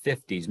be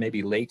 50s,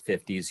 maybe late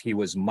 50s, he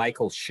was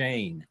Michael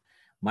Shane.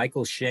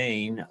 Michael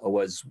Shane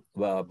was,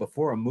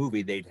 before a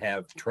movie, they'd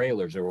have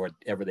trailers or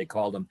whatever they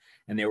called them,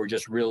 and they were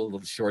just real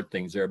little short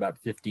things. They're about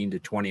 15 to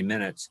 20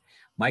 minutes.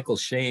 Michael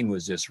Shane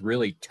was this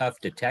really tough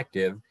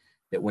detective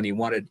that when he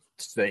wanted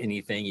to say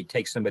anything, he'd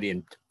take somebody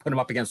and put him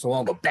up against the wall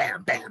and go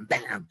bam, bam,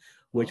 bam,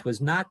 which was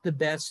not the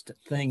best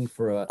thing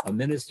for a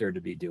minister to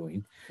be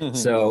doing. Mm-hmm.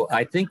 So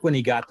I think when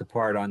he got the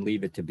part on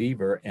Leave It to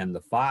Beaver and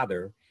the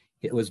father,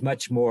 it was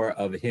much more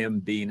of him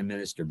being a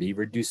minister.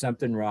 Beaver would do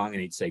something wrong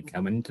and he'd say,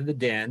 "Come into the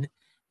den,"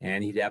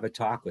 and he'd have a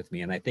talk with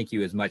me. And I think he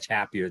was much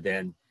happier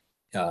than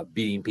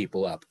beating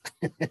people up.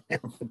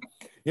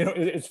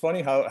 It's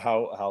funny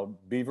how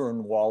Beaver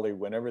and Wally,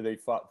 whenever they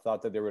thought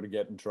that they were to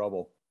get in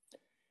trouble,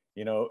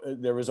 you know,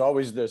 there was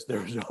always this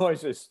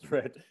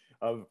threat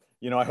of,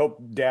 you know, I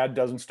hope dad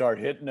doesn't start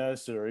hitting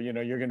us, or, you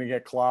know, you're going to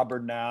get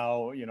clobbered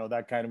now, you know,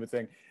 that kind of a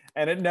thing.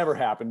 And it never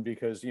happened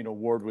because, you know,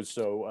 Ward was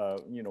so,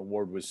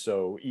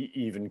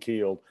 even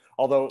keeled.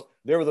 Although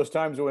there were those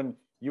times when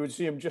you would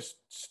see him just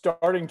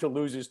starting to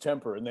lose his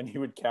temper and then he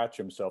would catch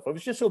himself. It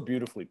was just so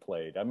beautifully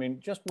played. I mean,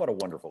 just what a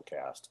wonderful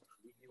cast.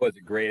 He was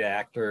a great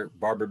actor.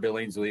 Barbara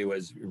Billingsley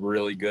was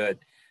really good.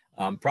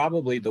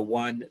 Probably the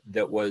one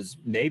that was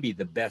maybe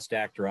the best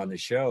actor on the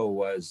show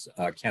was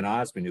Ken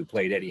Osmond, who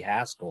played Eddie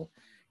Haskell,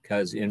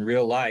 because in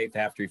real life,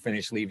 after he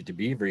finished Leave It to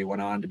Beaver, he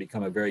went on to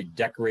become a very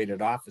decorated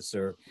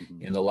officer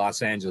in the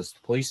Los Angeles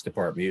Police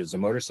Department. He was a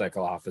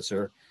motorcycle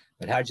officer.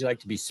 But how'd you like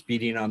to be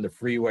speeding on the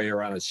freeway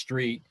or on a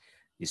street?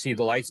 You see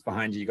the lights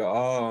behind you, you go,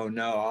 oh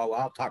no,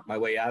 I'll talk my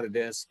way out of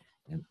this.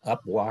 And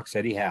up walks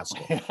Eddie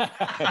Haskell.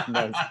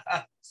 No,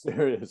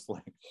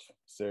 seriously.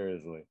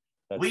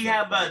 That's we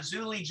have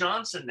Zuli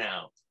Johnson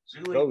now.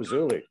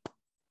 Zuli.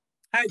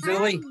 Hi,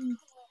 Zuli.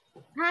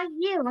 How are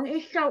you?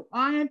 It's so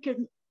honored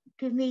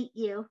to meet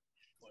you.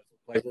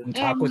 Pleasure to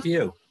talk with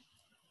you.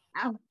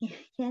 Oh,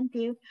 thank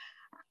you.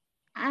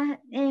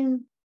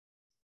 And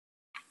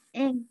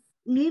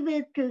leave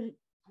it to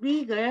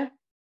Beaver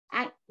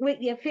with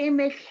your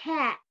famous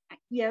hat,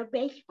 your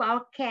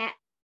baseball cap.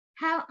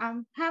 How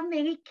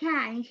many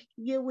times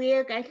do you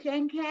wear the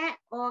same hat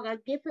or the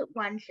different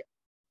ones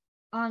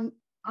on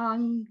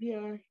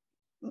your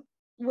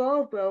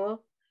wardrobe?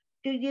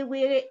 Do you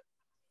wear it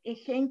the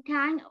same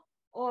time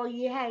or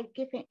you have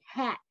different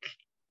hats?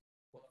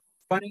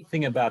 Funny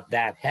thing about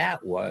that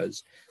hat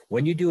was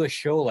when you do a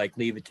show like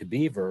Leave It to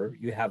Beaver,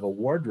 you have a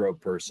wardrobe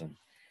person,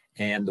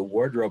 and the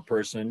wardrobe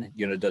person,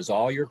 you know, does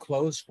all your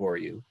clothes for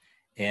you.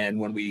 And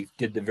when we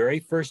did the very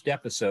first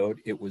episode,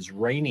 it was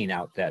raining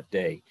out that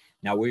day.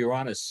 Now we were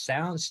on a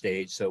sound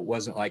stage, so it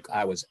wasn't like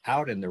I was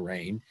out in the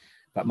rain,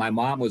 but my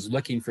mom was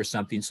looking for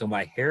something so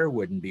my hair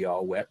wouldn't be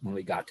all wet when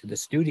we got to the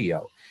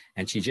studio.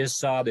 And she just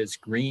saw this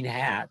green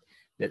hat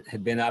that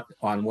had been up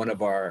on one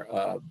of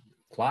our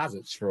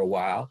closets for a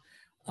while.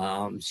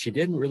 She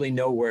didn't really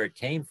know where it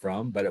came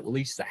from, but at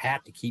least a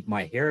hat to keep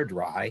my hair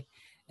dry.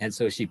 And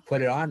so she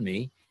put it on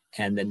me.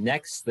 And the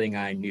next thing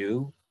I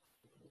knew,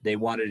 they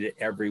wanted it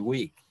every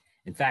week.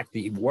 In fact,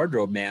 the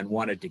wardrobe man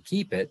wanted to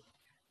keep it.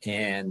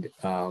 And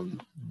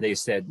they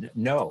said,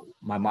 no.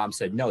 My mom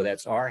said, no,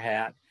 that's our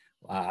hat.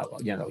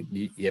 You know,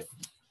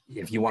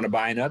 if you want to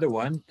buy another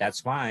one,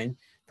 that's fine.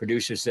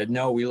 Producer said,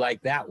 no, we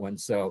like that one.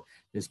 So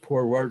this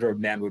poor wardrobe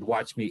man would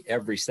watch me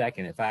every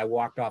second. If I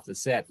walked off the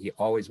set, he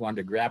always wanted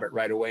to grab it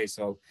right away.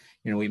 So,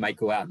 you know, we might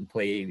go out and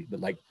play,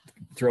 like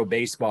throw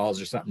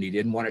baseballs or something. He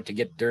didn't want it to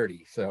get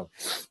dirty. So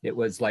it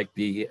was like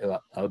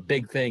a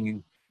big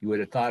thing. You would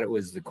have thought it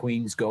was the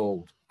Queen's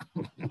gold.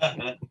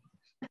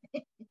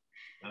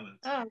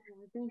 Oh,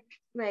 that's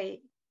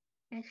great.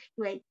 That's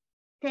great.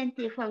 Thank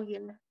you for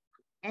your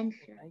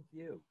answer. Thank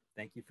you.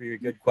 Thank you for your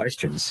good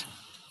questions.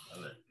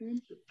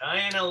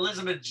 Diana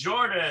Elizabeth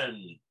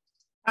Jordan.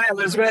 Hi,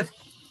 Elizabeth.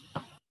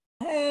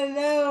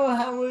 Hello,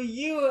 how are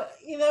you?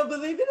 You know,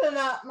 believe it or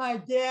not, my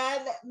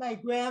dad, my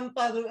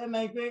grandfather, and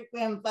my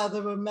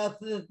great-grandfather were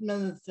Methodist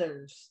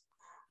ministers.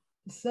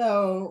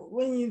 So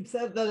when you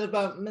said that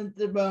about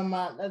Mr.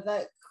 Beaumont, I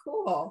thought,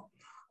 cool.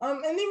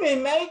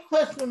 Anyway, my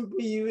question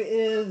for you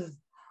is,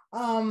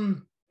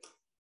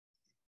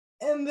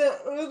 in the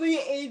early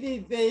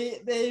 80s,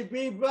 they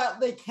re-brought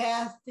the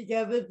cast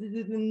together to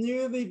do the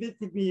new Leave It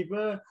to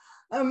Beaver.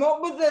 And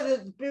what was that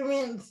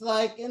experience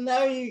like? And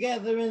now you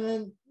guys are in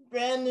a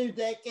brand new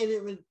decade.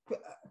 It was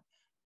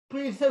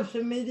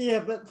pre-social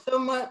media, but so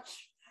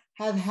much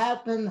had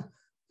happened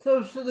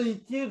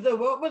socially too. So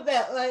what was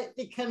that like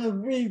to kind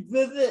of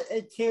revisit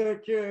a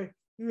character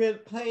you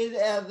had played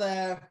as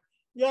a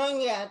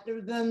young actor,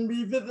 then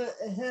revisit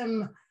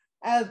him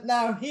as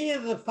now he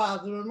is a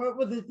father? And what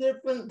were the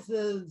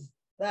differences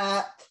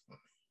that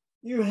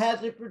you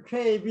had to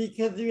portray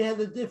because you had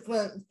a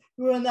different,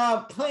 you were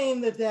now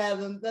playing the dad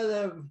instead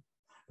of,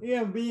 you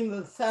know, being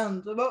the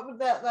son? So what was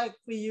that like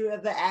for you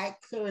as an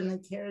actor and a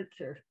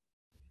character?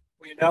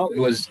 Well, you know, it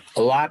was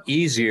a lot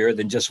easier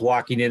than just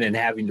walking in and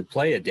having to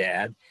play a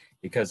dad,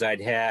 because I'd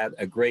had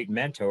a great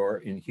mentor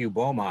in Hugh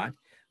Beaumont,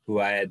 who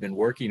I had been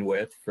working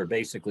with for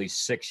basically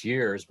 6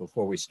 years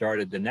before we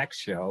started the next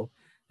show.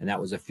 And that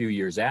was a few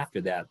years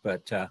after that.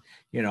 But,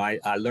 you know,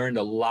 I learned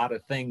a lot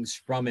of things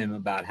from him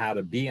about how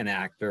to be an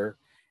actor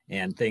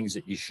and things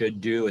that you should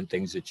do and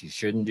things that you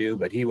shouldn't do.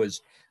 But he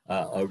was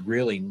a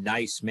really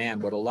nice man.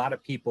 What a lot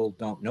of people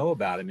don't know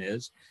about him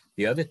is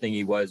the other thing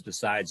he was,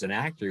 besides an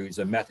actor, he was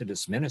a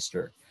Methodist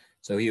minister.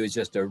 So he was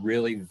just a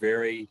really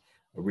very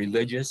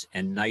religious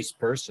and nice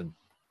person.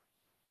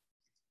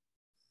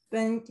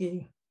 Thank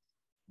you.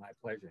 My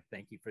pleasure.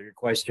 Thank you for your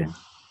question.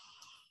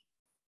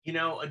 You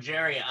know,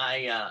 Jerry,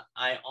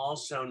 I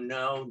also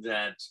know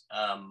that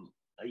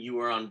you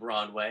were on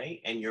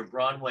Broadway, and your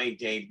Broadway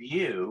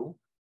debut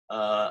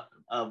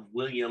of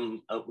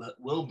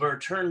Wilbur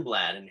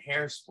Turnblad in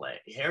Hairspray.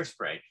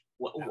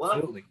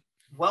 Absolutely.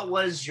 What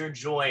was your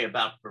joy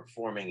about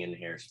performing in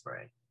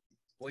Hairspray?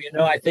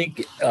 Well, I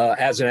think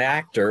as an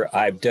actor,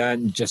 I've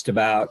done just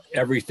about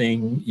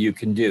everything you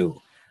can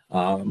do.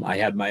 I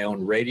had my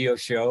own radio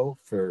show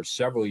for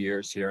several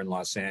years here in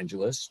Los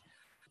Angeles.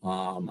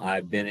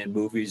 I've been in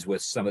movies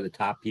with some of the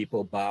top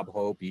people, Bob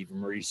Hope, Eva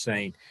Marie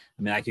Saint.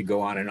 I mean, I could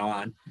go on and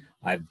on.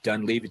 I've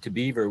done Leave It to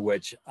Beaver,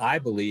 which I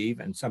believe,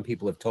 and some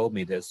people have told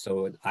me this,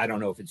 so I don't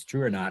know if it's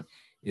true or not,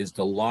 is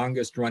the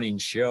longest running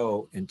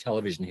show in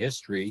television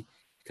history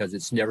because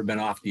it's never been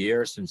off the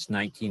air since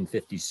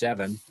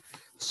 1957.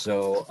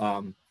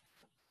 So,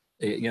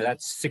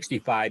 that's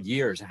 65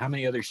 years. How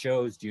many other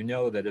shows do you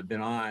know that have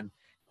been on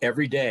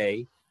every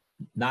day,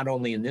 not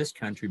only in this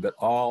country, but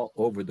all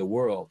over the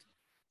world?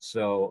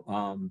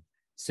 So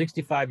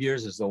 65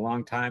 years is a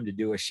long time to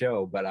do a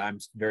show, but I'm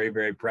very,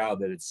 very proud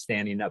that it's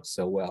standing up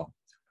so well.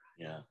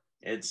 Yeah,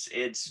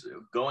 it's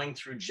going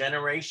through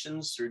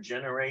generations.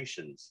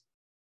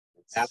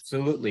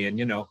 Absolutely. And,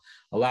 a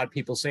lot of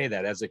people say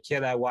that. As a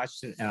kid, I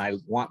watched it, and I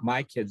want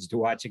my kids to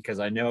watch it because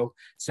I know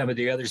some of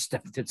the other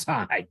stuff that's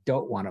on, I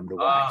don't want them to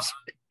watch.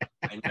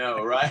 I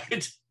know,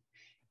 right?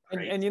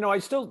 And I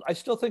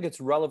still think it's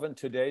relevant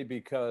today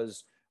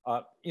because,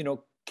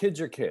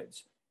 kids are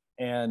kids.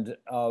 And,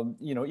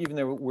 even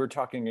though we're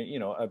talking,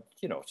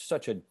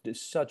 such a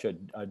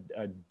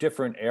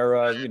different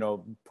era,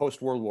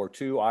 post-World War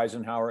II,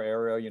 Eisenhower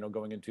era,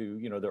 going into,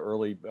 the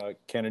early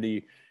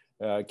Kennedy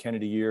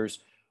years.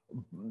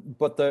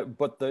 But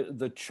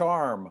the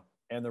charm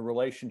and the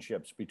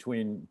relationships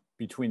between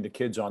the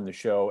kids on the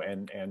show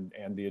and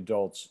the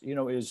adults,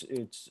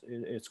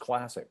 it's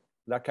classic.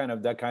 That kind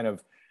of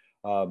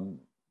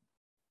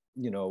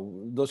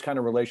those kind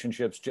of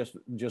relationships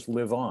just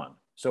live on.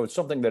 So it's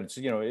something that's,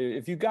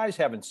 if you guys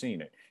haven't seen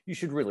it, you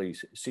should really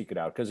seek it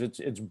out because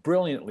it's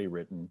brilliantly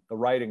written. The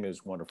writing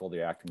is wonderful.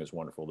 The acting is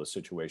wonderful. The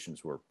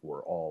situations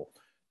were all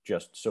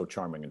just so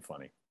charming and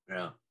funny.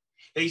 Yeah.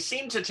 They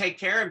seem to take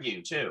care of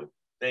you too.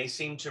 They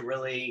seem to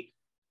really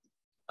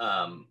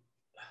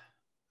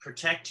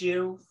protect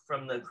you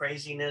from the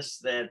craziness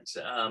that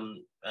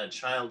a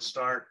child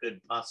star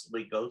could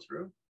possibly go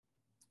through.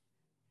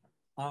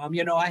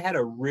 I had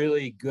a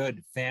really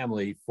good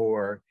family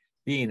for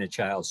being a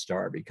child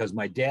star because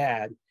my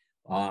dad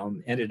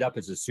ended up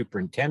as a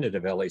superintendent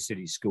of LA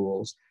City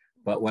Schools.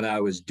 But when I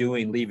was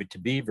doing Leave It to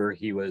Beaver,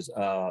 he was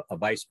a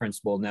vice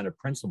principal and then a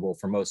principal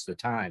for most of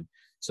the time.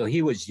 So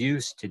he was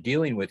used to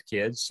dealing with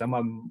kids. Some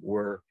of them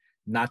were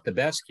not the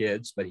best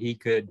kids, but he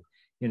could,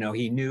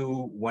 he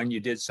knew when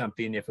you did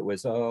something, if it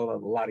was, a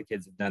lot of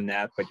kids have done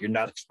that, but you're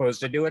not supposed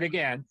to do it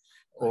again,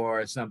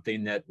 or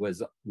something that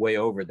was way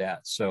over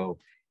that. So,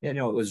 it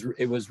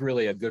was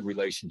really a good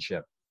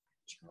relationship.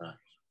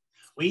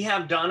 We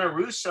have Donna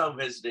Russo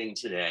visiting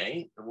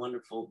today, the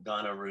wonderful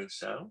Donna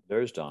Russo.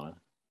 There's Donna.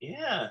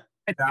 Yeah.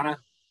 Hi, Donna.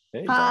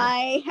 Hey,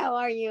 Hi, Donna. how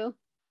are you?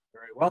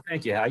 Very well,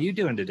 thank you. How are you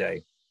doing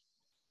today?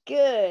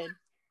 Good.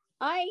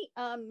 I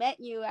met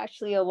you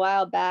actually a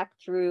while back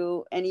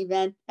through an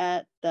event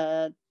at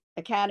the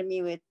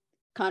Academy with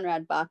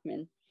Conrad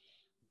Bachman.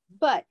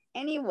 But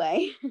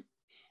anyway,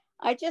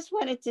 I just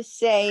wanted to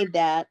say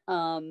that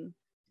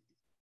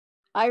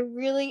I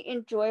really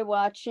enjoy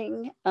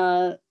watching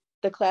the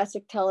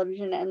classic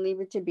television and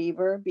Leave It to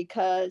Beaver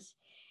because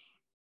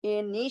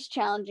in these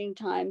challenging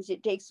times,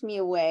 it takes me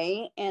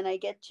away and I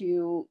get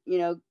to,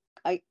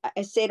 I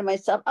say to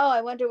myself, oh,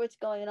 I wonder what's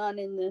going on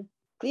in the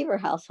Cleaver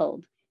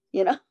household,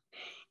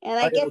 and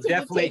I get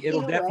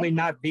it'll definitely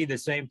not be the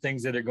same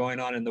things that are going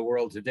on in the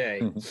world today.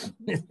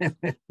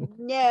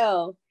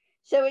 No.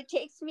 So it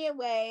takes me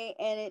away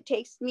and it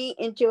takes me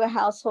into a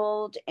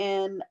household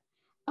and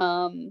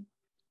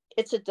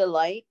it's a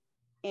delight.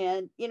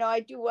 And,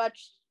 I do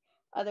watch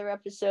other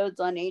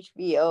episodes on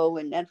HBO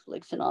and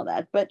Netflix and all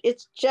that, but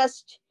it's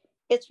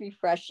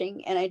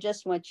refreshing. And I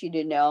just want you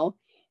to know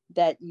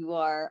that you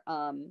are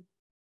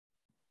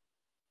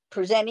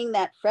presenting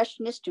that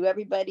freshness to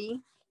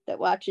everybody that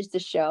watches the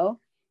show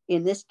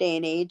in this day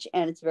and age.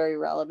 And it's very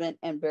relevant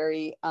and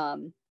very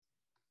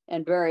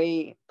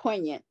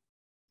poignant.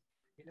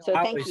 So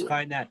thank you.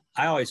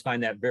 I always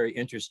find that very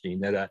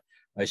interesting that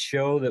a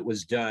show that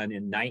was done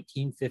in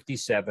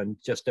 1957,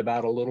 just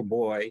about a little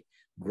boy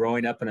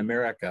growing up in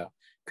America,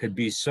 could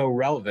be so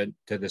relevant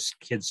to the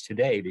kids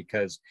today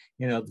because,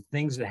 the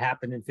things that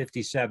happened in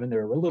 57,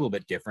 they're a little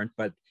bit different,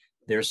 but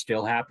they're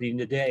still happening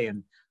today.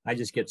 And I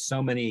just get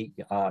so many,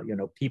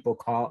 people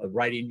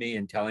writing me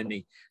and telling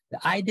me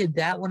that I did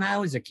that when I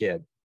was a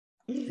kid.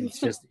 It's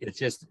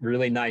just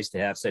really nice to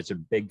have such a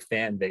big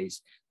fan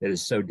base that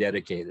is so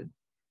dedicated.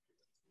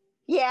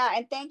 Yeah,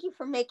 and thank you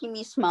for making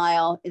me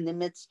smile in the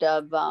midst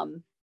of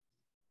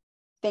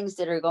things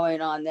that are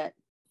going on that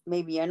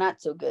maybe are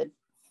not so good.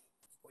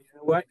 Well, you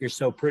know what? You're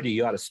so pretty.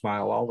 You ought to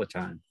smile all the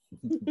time.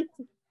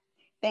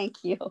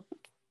 Thank you.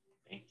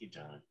 Thank you,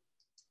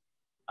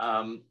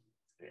 Don.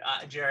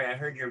 Jerry, I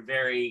heard you're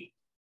very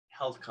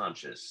health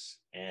conscious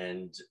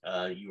and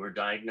you were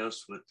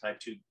diagnosed with type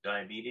 2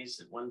 diabetes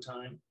at one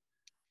time.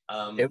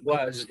 It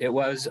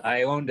was.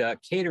 I owned a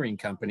catering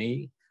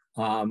company,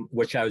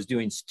 which I was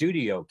doing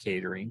studio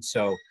catering.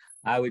 So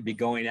I would be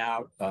going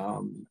out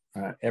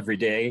every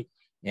day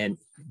and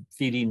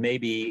feeding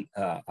maybe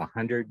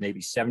 100,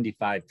 maybe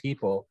 75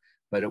 people,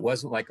 but it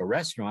wasn't like a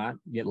restaurant.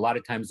 A lot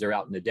of times they're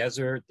out in the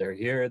desert, they're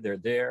here, they're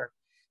there.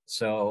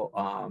 So,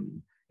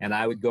 and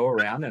I would go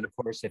around, and of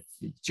course, if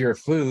it's your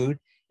food,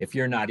 if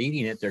you're not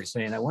eating it, they're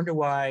saying, I wonder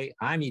why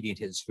I'm eating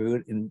his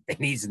food and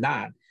he's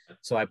not.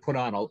 So I put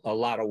on a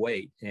lot of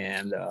weight.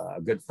 And a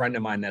good friend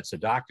of mine that's a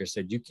doctor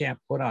said, you can't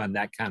put on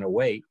that kind of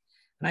weight.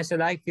 And I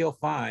said, I feel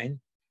fine.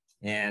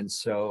 And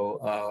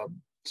so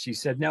she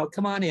said, no,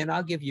 come on in.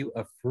 I'll give you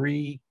a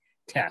free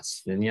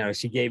test. And,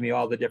 she gave me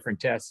all the different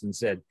tests and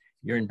said,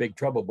 you're in big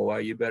trouble, boy.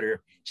 You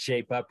better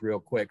shape up real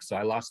quick. So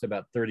I lost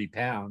about 30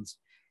 pounds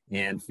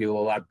and feel a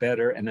lot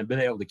better. And I've been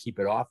able to keep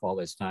it off all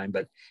this time.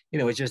 But,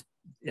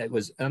 it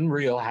was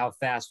unreal how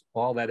fast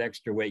all that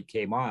extra weight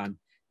came on.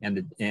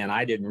 And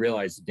I didn't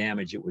realize the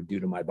damage it would do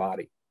to my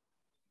body.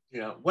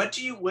 Yeah. What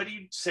do you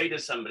say to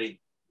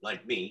somebody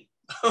like me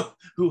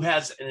who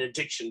has an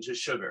addiction to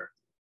sugar?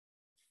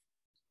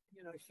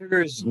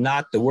 Sugar is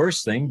not the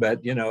worst thing, but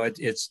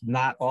it's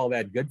not all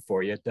that good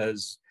for you. It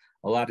does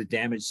a lot of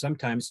damage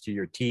sometimes to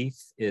your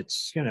teeth.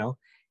 It's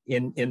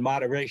in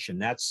moderation.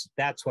 That's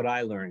what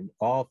I learned.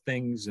 All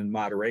things in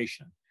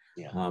moderation.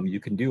 Yeah. You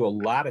can do a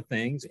lot of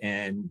things,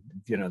 and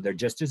they're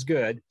just as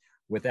good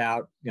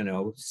without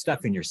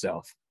stuffing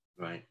yourself.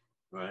 Right.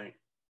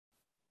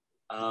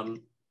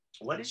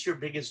 What is your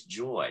biggest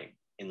joy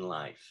in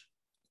life?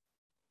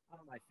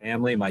 My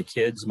family, my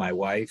kids, my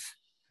wife.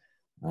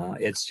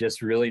 It's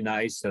just really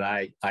nice that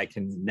I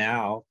can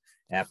now,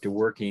 after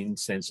working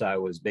since I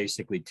was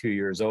basically 2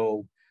 years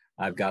old,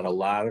 I've got a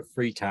lot of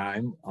free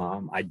time.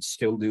 I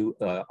still do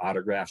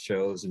autograph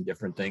shows and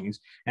different things,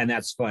 and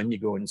that's fun. You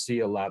go and see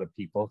a lot of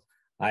people.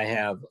 I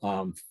have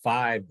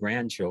 5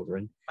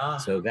 grandchildren,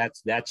 so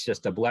that's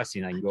just a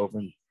blessing. I can go over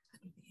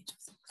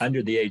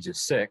under the age of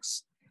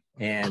 6,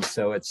 and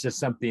so it's just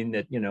something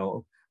that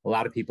a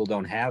lot of people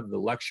don't have the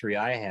luxury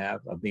I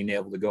have of being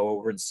able to go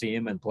over and see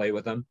them and play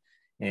with them,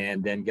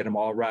 and then get them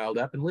all riled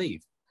up and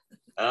leave.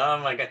 Oh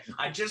my God.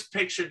 I just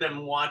pictured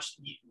them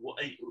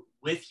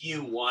with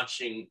you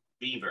watching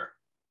Beaver,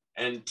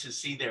 and to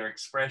see their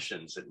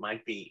expressions, it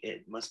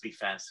must be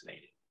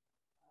fascinating.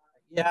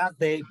 Yeah,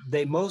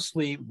 they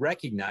mostly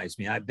recognize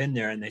me. I've been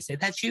there and they say,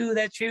 that's you.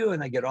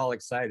 And I get all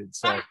excited.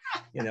 So,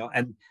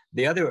 and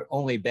the other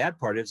only bad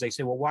part is they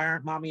say, well, why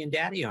aren't mommy and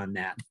daddy on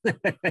that?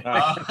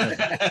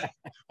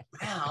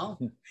 Well,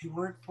 they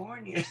weren't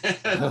born yet.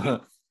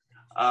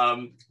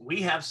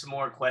 We have some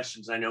more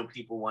questions. I know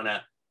people want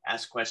to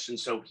ask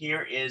questions. So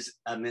here is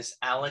Miss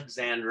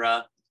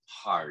Alexandra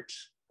Hart.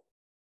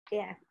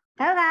 Yeah.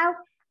 Hello.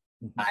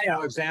 Hi,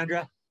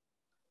 Alexandra.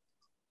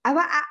 I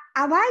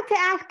want to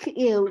ask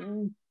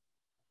you,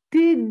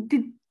 did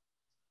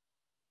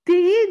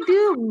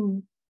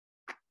you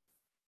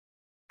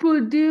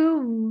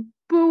do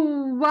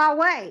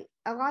Broadway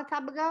a long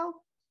time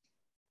ago?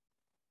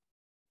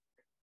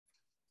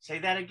 Say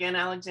that again,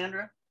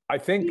 Alexandra. I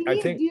think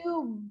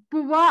do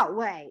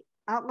Broadway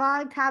a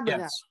long time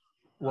ago.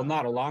 Well,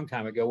 not a long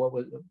time ago. What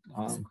was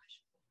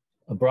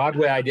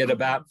Broadway? I did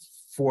about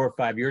 4 or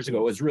 5 years ago.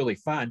 It was really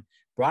fun.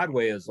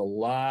 Broadway is a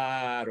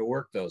lot of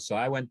work, though. So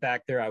I went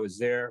back there. I was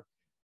there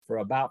for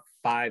about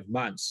 5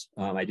 months.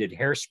 I did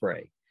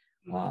Hairspray,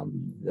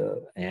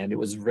 and it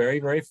was very,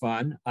 very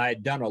fun. I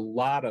had done a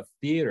lot of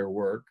theater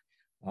work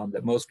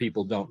that most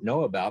people don't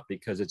know about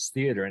because it's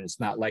theater and it's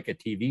not like a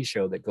TV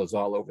show that goes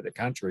all over the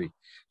country.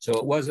 So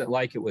it wasn't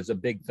like it was a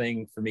big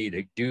thing for me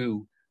to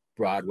do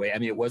Broadway. I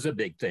mean, it was a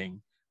big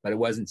thing, but it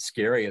wasn't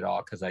scary at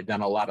all because I'd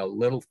done a lot of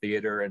little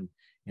theater and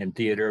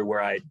theater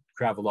where I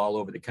traveled all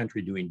over the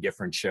country doing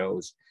different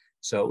shows.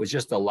 So it was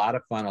just a lot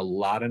of fun, a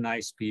lot of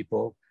nice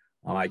people.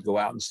 I'd go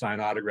out and sign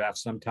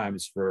autographs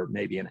sometimes for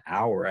maybe an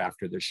hour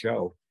after the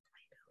show.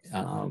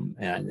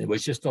 And it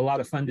was just a lot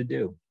of fun to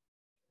do.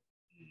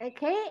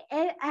 Okay,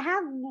 and I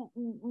have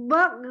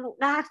one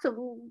last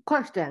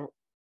question.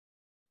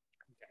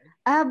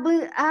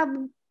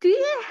 Do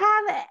you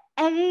have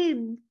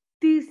any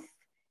these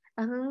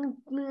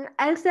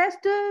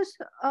ancestors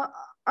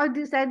or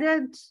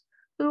descendants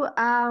who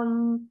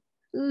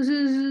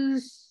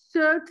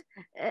served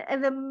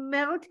in the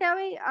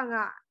military or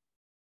not?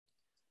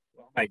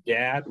 My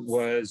dad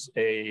was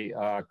a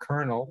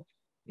colonel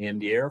in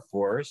the Air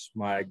Force.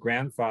 My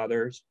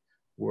grandfathers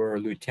were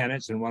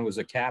lieutenants and one was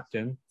a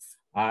captain.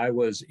 I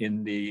was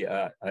in the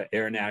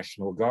Air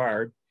National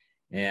Guard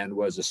and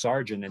was a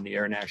sergeant in the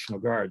Air National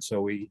Guard.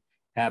 So we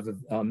have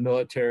a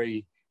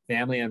military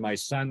family, and my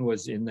son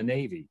was in the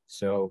Navy.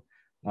 So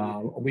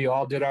we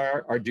all did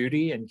our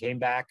duty and came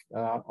back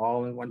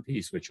all in one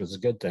piece, which was a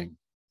good thing.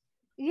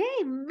 Yeah,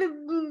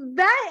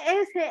 that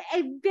is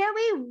a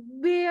very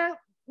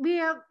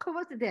real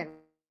coincidence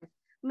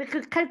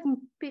because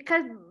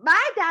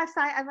my dad's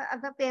side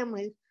of the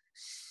family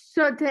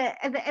served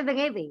in the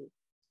Navy.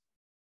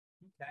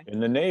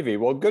 In the Navy.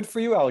 Well, good for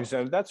you,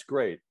 Alexander. That's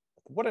great.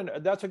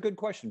 That's a good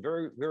question.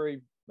 Very,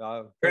 very,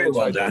 very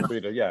well done.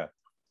 Sweetie. Yeah,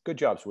 good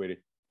job, sweetie.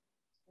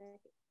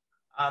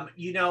 I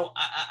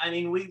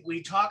mean,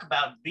 we talk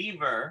about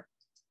Beaver,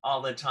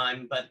 all the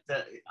time. But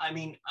I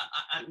mean,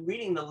 I'm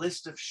reading the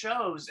list of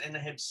shows and I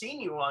have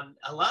seen you on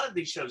a lot of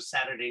these shows: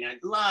 Saturday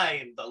Night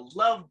Live, The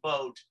Love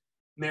Boat,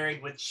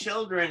 Married with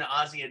Children,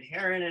 Ozzy and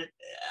Harriet,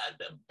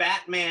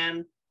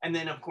 Batman, and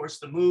then of course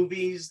the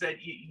movies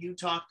that you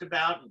talked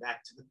about, and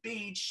Back to the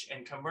Beach,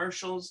 and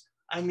commercials.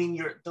 I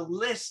mean, the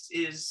list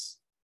is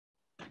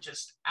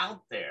just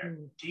out there.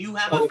 Do you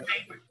have a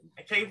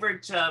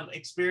favorite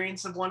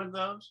experience of one of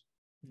those?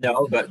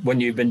 No, but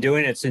when you've been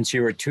doing it since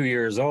you were 2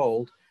 years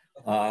old,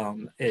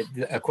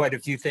 quite a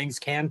few things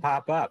can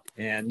pop up,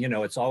 and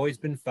it's always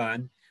been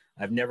fun.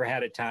 I've never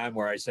had a time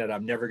where I said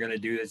I'm never going to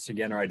do this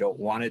again, or I don't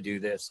want to do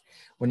this.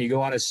 When you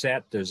go on a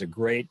set, there's a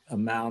great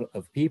amount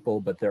of people,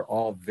 but they're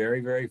all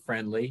very, very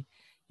friendly.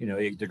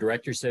 The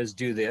director says,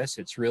 do this.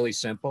 It's really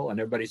simple.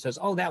 And everybody says,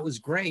 oh, that was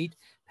great.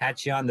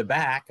 Pat you on the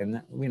back.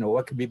 And,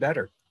 what could be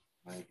better?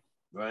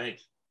 Right.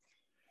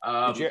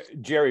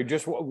 Jerry,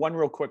 just one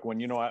real quick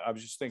one. I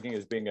was just thinking,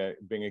 as being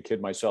a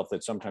kid myself,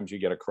 that sometimes you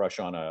get a crush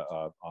on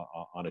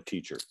a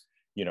teacher,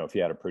 if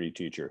you had a pretty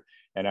teacher.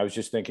 And I was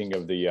just thinking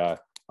of the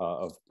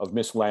of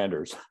Miss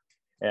Landers,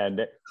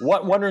 and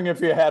wondering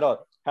if you had a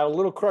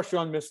little crush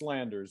on Miss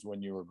Landers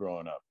when you were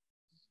growing up.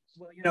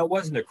 Well, it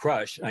wasn't a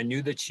crush. I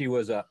knew that she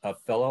was a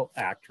fellow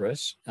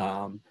actress,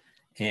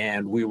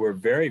 and we were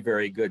very,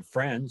 very good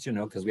friends,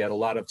 because we had a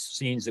lot of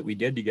scenes that we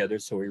did together.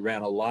 So we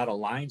ran a lot of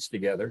lines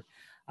together.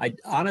 I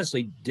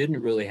honestly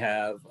didn't really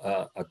have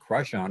a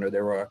crush on her.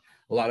 There were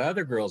a lot of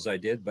other girls I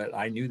did, but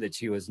I knew that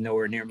she was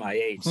nowhere near my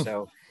age.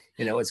 So,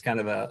 it's kind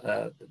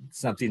of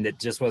something that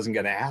just wasn't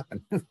going to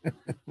happen.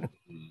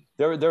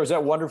 There was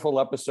that wonderful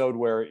episode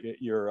where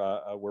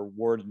where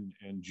Ward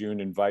and June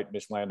invite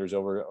Miss Landers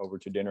over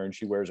to dinner, and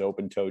she wears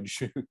open-toed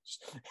shoes.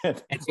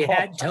 And she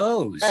had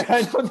toes.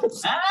 I know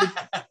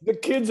the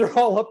kids are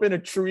all up in a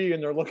tree,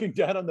 and they're looking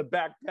down on the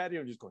back patio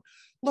and just going,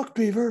 "Look,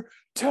 Beaver,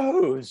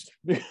 toes."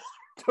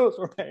 Toes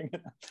were hanging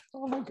out.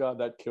 Oh my God,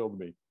 that killed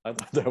me. I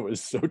thought that was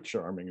so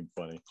charming and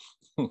funny.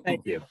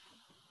 Thank you.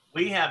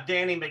 We have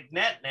Danny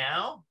McNett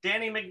now.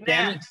 Danny McNett.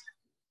 Danny.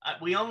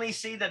 We only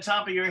see the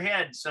top of your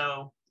head,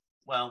 so,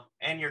 well,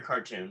 and your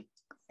cartoon.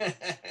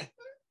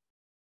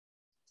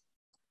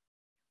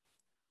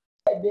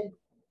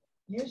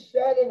 You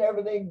said and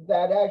everything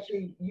that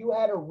actually you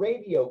had a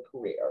radio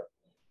career.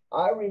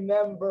 I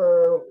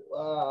remember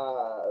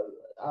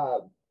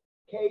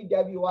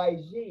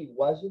KWIZ,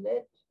 wasn't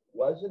it?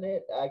 Wasn't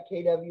it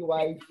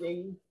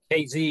KWIZ?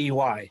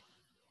 KZEY.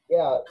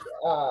 Yeah.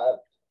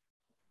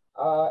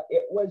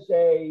 It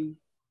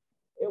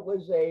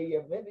was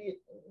a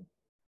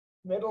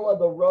middle of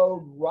the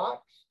road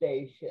rock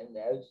station,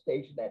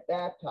 at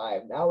that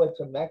time. Now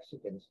it's a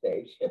Mexican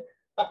station.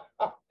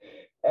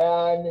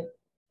 and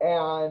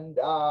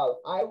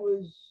I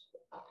was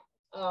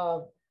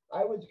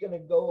going to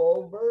go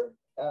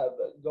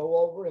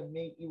over and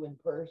meet you in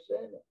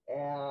person,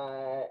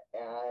 and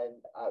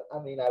I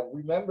mean, I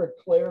remember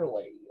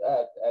clearly,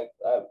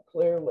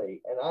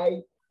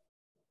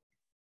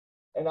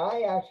 and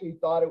I actually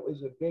thought it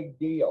was a big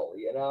deal,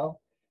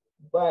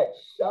 but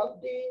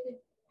something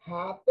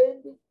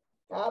happened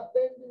that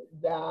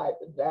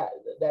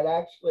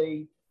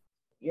actually,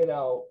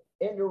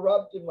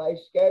 interrupted my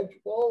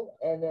schedule,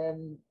 and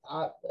then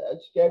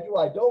schedule.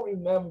 I don't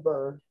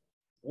remember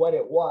what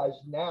it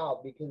was now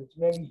because it's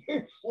many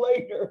years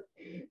later.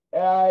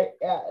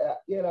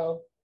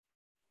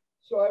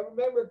 So I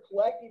remember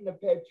collecting the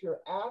picture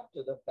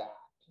after the fact.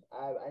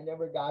 I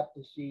never got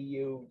to see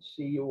you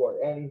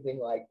or anything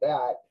like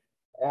that,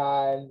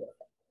 and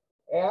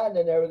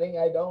everything.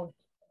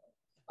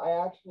 I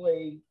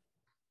actually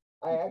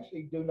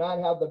do not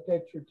have the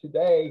picture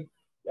today.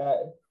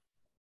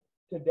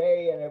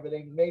 And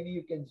everything. Maybe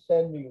you can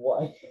send me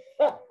one.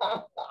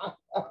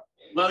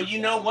 Well, you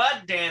know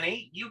what,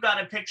 Danny? You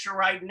got a picture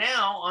right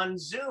now on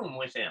Zoom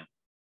with him.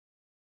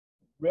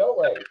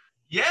 Really?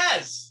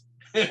 Yes.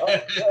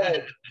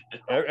 Okay.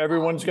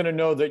 Everyone's going to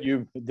know that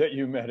you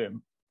met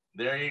him.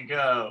 There you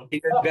go.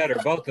 Even better,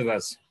 both of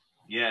us.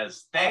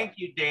 Yes. Thank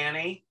you,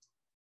 Danny.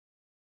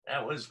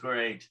 That was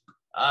great.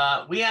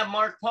 We have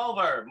Mark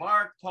Pulver.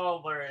 Mark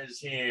Pulver is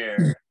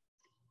here.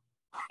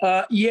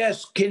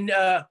 Yes.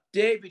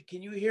 David,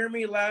 can you hear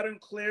me loud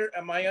and clear?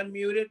 Am I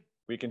unmuted?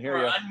 We can hear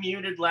You're you.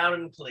 unmuted loud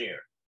and clear.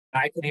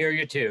 I can hear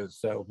you too,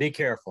 so be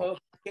careful.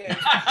 Okay.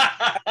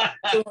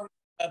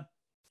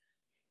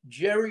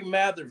 Jerry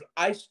Mathers,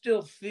 I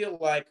still feel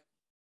like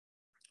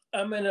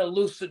I'm in a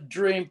lucid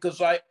dream because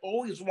I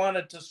always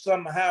wanted to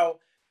somehow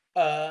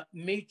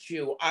meet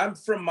you. I'm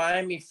from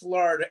Miami,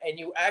 Florida, and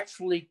you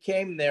actually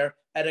came there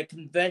at a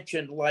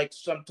convention like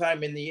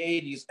sometime in the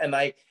 80s, and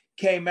I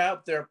came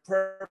out there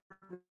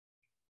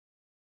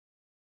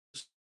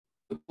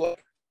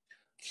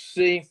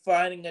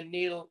finding a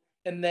needle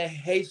in the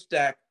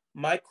haystack.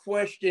 My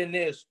question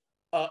is,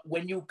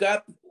 when you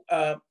got,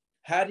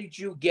 how did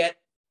you get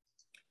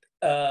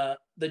the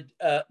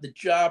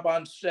job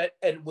on set?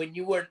 And when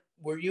you were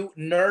you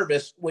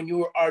nervous when you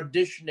were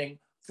auditioning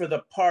for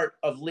the part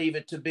of Leave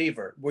It to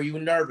Beaver? Were you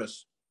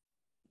nervous?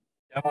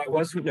 No, I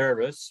wasn't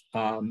nervous.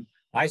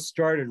 I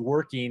started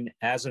working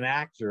as an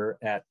actor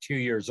at 2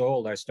 years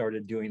old. I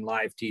started doing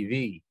live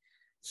TV.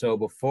 So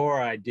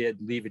before I did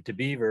Leave It to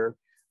Beaver,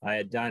 I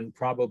had done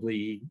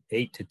probably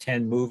 8 to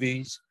 10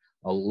 movies,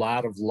 a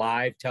lot of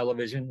live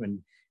television.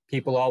 When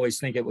people always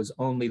think it was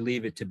only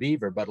Leave It to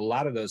Beaver, but a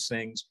lot of those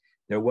things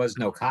there was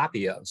no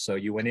copy of. So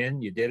you went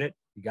in, you did it,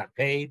 you got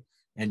paid,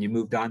 and you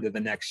moved on to the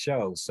next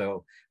show.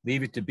 So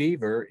Leave It to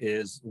Beaver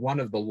is one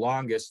of the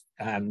longest,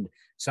 and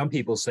some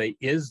people say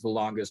is the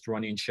longest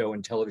running show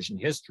in television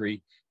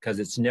history, because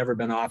it's never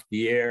been off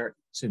the air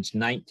since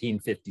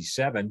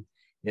 1957.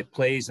 It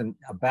plays in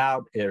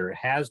about, or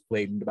has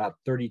played in about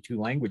 32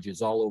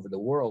 languages all over the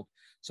world.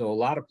 So a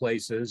lot of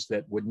places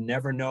that would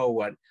never know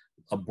what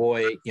a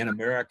boy in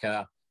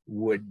America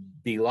would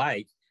be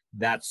like,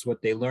 that's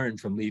what they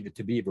learned from Leave It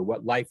to Beaver,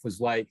 what life was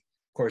like.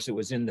 Of course, it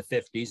was in the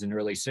 50s and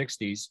early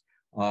 60s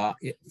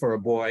for a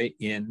boy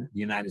in the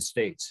United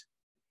States.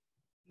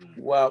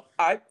 Well,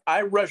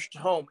 I rushed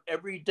home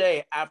every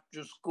day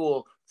after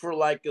school for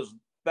like as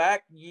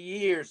back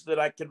years that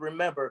I could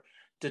remember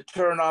to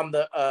turn on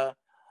the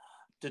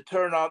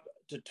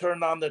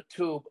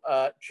tube,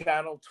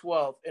 channel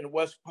 12 in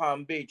West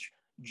Palm Beach,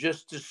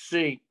 just to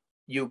see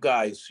you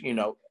guys, you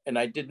know, and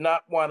I did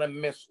not want to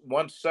miss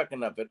 1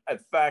 second of it. In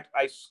fact,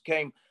 I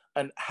came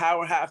an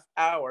hour, half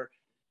hour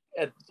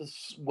at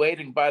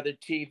waiting by the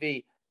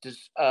TV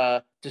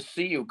to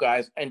see you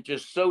guys, and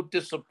just so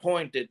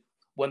disappointed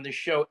when the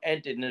show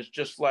ended. And it's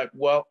just like,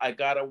 well, I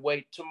gotta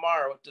wait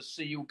tomorrow to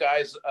see you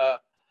guys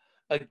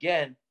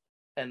again.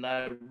 And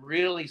I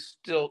really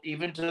still,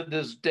 even to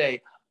this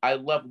day, I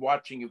love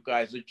watching you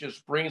guys. It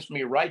just brings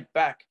me right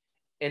back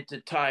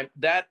into time.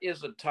 That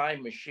is a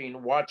time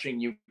machine, watching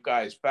you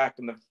guys back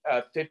in the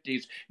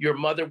 50s. Your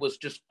mother was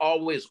just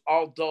always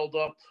all dolled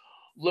up,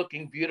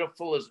 looking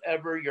beautiful as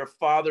ever. Your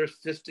father,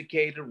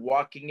 sophisticated,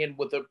 walking in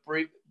with a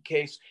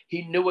briefcase.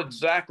 He knew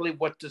exactly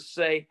what to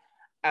say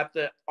at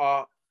the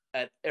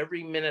at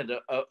every minute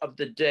of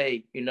the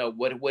day, you know,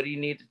 what he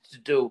needed to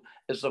do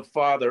as a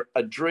father,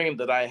 a dream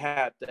that I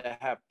had to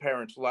have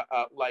parents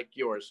like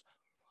yours.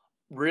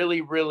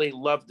 Really, really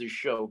love the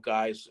show,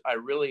 guys. I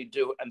really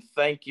do. And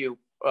thank you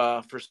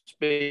for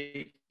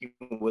speaking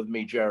with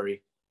me,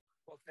 Jerry.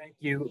 Well, thank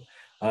you,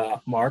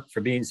 Mark,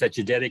 for being such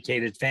a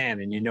dedicated fan.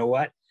 And you know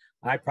what?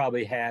 I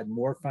probably had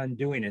more fun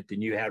doing it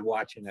than you had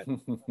watching it.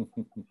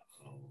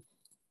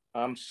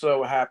 I'm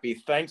so happy.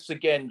 Thanks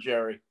again,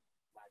 Jerry.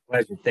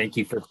 Pleasure. Thank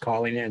you for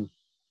calling in.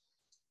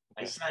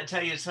 I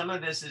tell you, some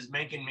of this is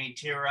making me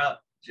tear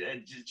up.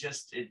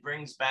 Just it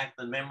brings back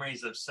the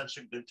memories of such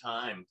a good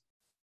time,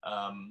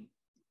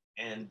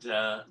 and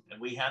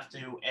we have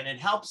to. And it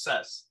helps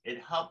us.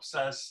 It helps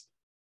us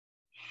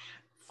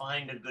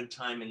find a good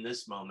time in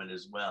this moment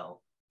as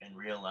well, and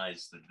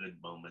realize the good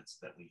moments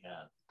that we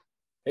have.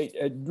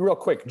 Hey, real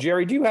quick,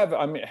 Jerry, do you have?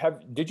 I mean,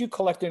 did you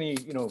collect any,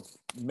 you know,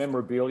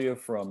 memorabilia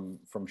from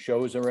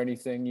shows or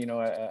anything? You know,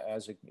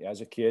 as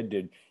a kid,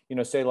 did you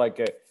know, say like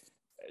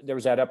there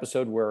was that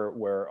episode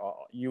where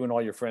you and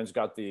all your friends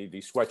got the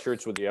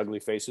sweatshirts with the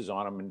ugly faces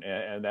on them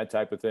and that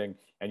type of thing,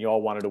 and you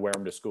all wanted to wear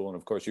them to school, and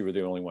of course you were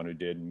the only one who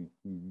did and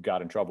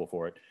got in trouble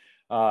for it.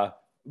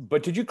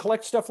 But did you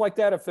collect stuff like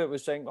that? If it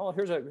was saying, oh,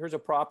 here's a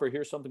prop, or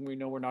here's something we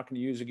know we're not going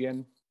to use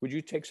again, would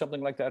you take something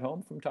like that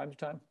home from time to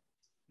time?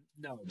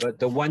 No, but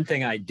the one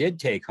thing I did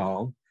take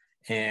home,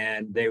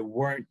 and they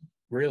weren't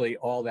really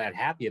all that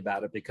happy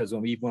about it, because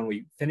when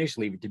we finished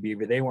Leave It to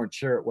Beaver, they weren't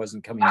sure it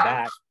wasn't coming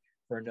back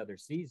for another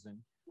season,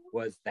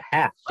 was the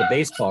hat, the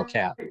baseball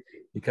cap.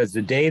 Because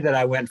the day that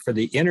I went for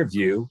the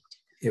interview,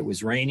 it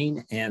was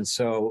raining, and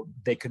so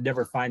they could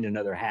never find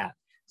another hat.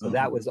 So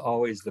that was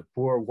always the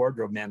poor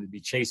wardrobe man would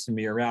be chasing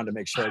me around to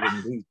make sure I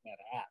didn't lose that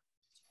hat.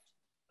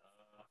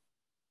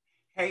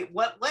 Hey,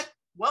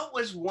 what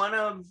was one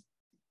of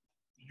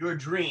your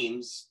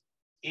dreams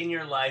in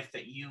your life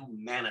that you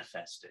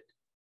manifested?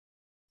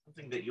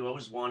 Something that you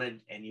always wanted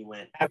and you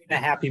went. Having a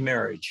happy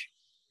marriage.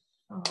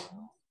 Oh.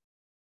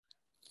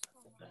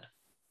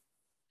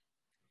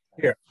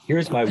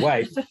 Here's my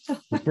wife.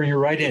 Let's bring her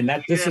right in.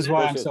 This is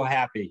why I'm so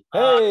happy.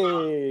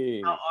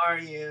 Hey, how are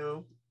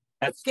you?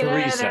 That's good,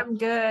 Teresa. I'm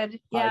good.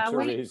 Yeah, hi,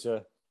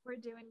 Teresa. we're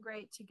doing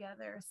great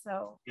together.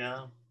 So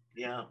yeah.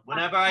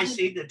 Whenever I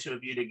see the two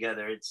of you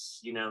together, it's,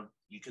 you know,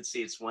 you could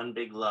see it's one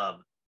big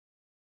love.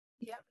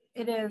 Yep,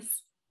 it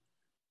is.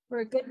 We're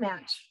a good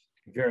match.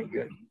 Very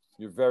good.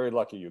 You're very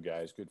lucky, you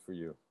guys. Good for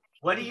you.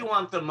 What do you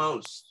want the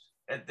most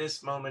at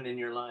this moment in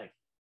your life?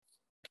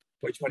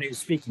 Which one are you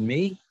speaking,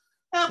 me?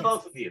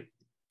 Both of you.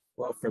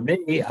 Well, for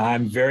me,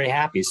 I'm very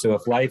happy. So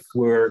if life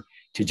were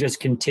to just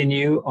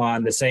continue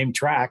on the same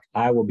track,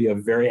 I will be a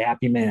very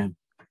happy man.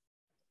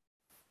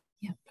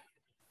 Yep.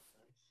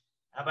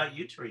 How about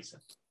you, Teresa?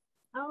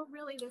 Oh,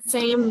 really the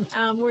same.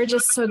 We're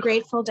just so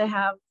grateful to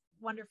have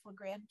wonderful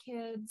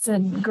grandkids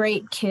and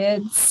great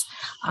kids.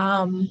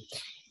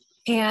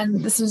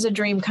 And this was a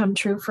dream come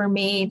true for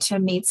me to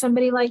meet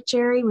somebody like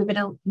Jerry. We've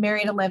been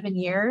married 11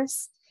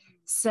 years.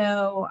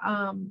 So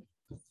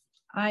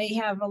I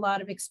have a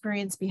lot of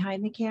experience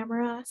behind the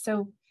camera.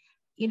 So,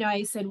 you know,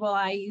 I said, well,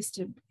 I used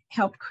to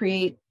help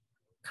create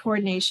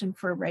coordination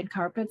for red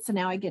carpets, and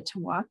now I get to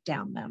walk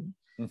down them.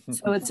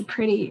 So it's a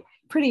pretty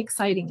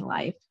exciting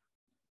life,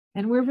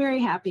 and we're very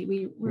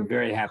happy. We're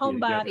very happy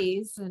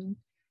homebodies, and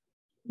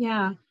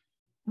yeah,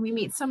 we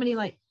meet so many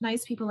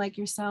nice people like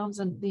yourselves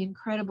and the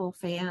incredible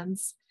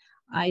fans.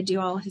 I do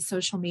all his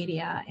social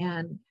media,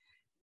 and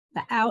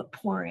the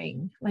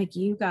outpouring, like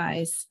you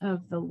guys,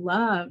 of the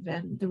love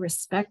and the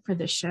respect for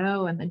the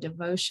show and the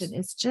devotion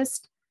is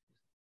just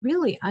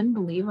really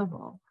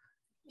unbelievable.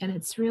 And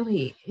it's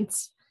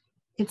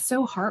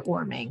so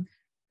heartwarming,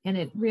 and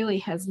it really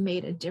has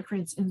made a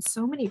difference in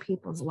so many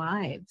people's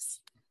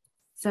lives.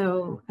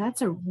 So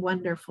that's a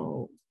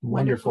wonderful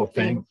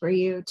thing for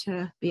you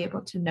to be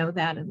able to know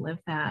that and live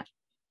that.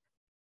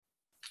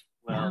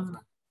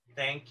 Well,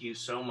 thank you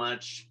so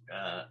much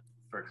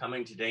for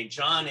coming today.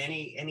 John,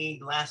 any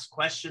last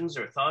questions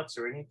or thoughts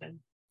or anything?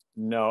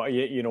 No,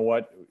 you know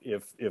what?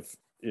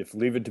 If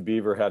Leave It to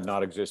Beaver had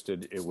not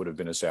existed, it would have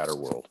been a sadder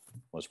world.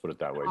 Let's put it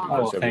that way.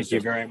 Because thank you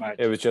very much.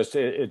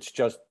 It's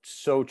just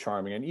so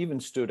charming, and even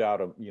stood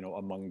out,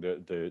 among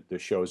the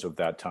shows of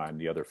that time,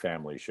 the other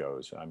family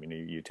shows. I mean,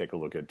 you take a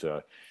look at,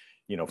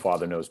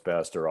 Father Knows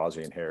Best or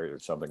Ozzie and Harriet or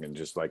something, and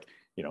just like,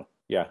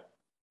 yeah.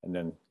 And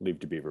then Leave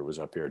It to Beaver was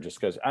up here just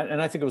because, and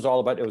I think it was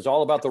all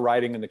about the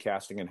writing and the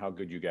casting and how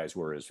good you guys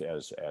were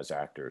as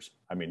actors.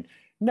 I mean,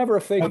 never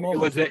a fake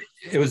moment.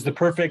 It was the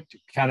perfect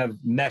kind of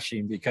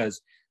meshing,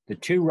 because the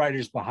two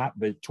writers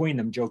between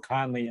them, Joe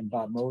Conley and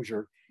Bob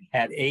Mosier,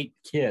 had 8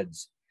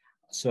 kids.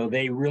 So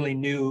they really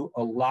knew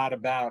a lot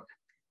about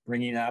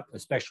bringing up,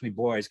 especially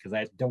boys, because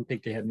I don't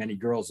think they had many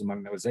girls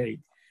among those 8.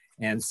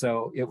 And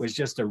so it was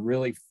just a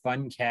really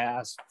fun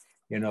cast.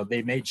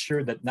 They made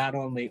sure that not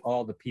only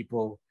all the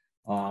people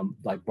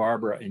like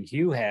Barbara and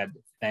Hugh had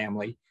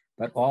family,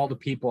 but all the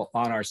people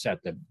on our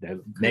set,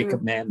 the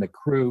makeup man, the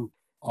crew,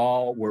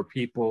 all were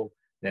people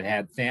that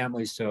had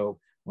families. So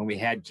when we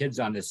had kids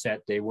on the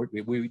set,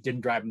 we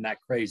didn't drive them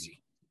that crazy.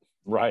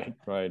 Right.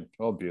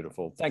 Oh,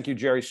 beautiful. Thank you,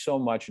 Jerry, so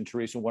much. And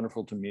Teresa,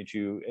 wonderful to meet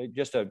you.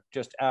 Just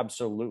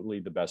absolutely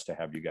the best to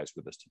have you guys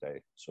with us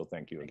today. So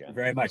thank you again. Thank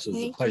you very much. It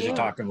was a pleasure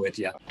talking with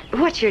you.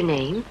 What's your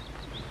name?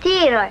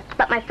 Theodore,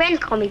 but my friends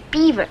call me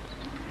Beaver.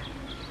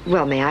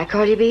 Well, may I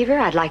call you Beaver?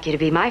 I'd like you to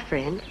be my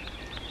friend.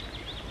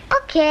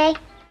 Okay.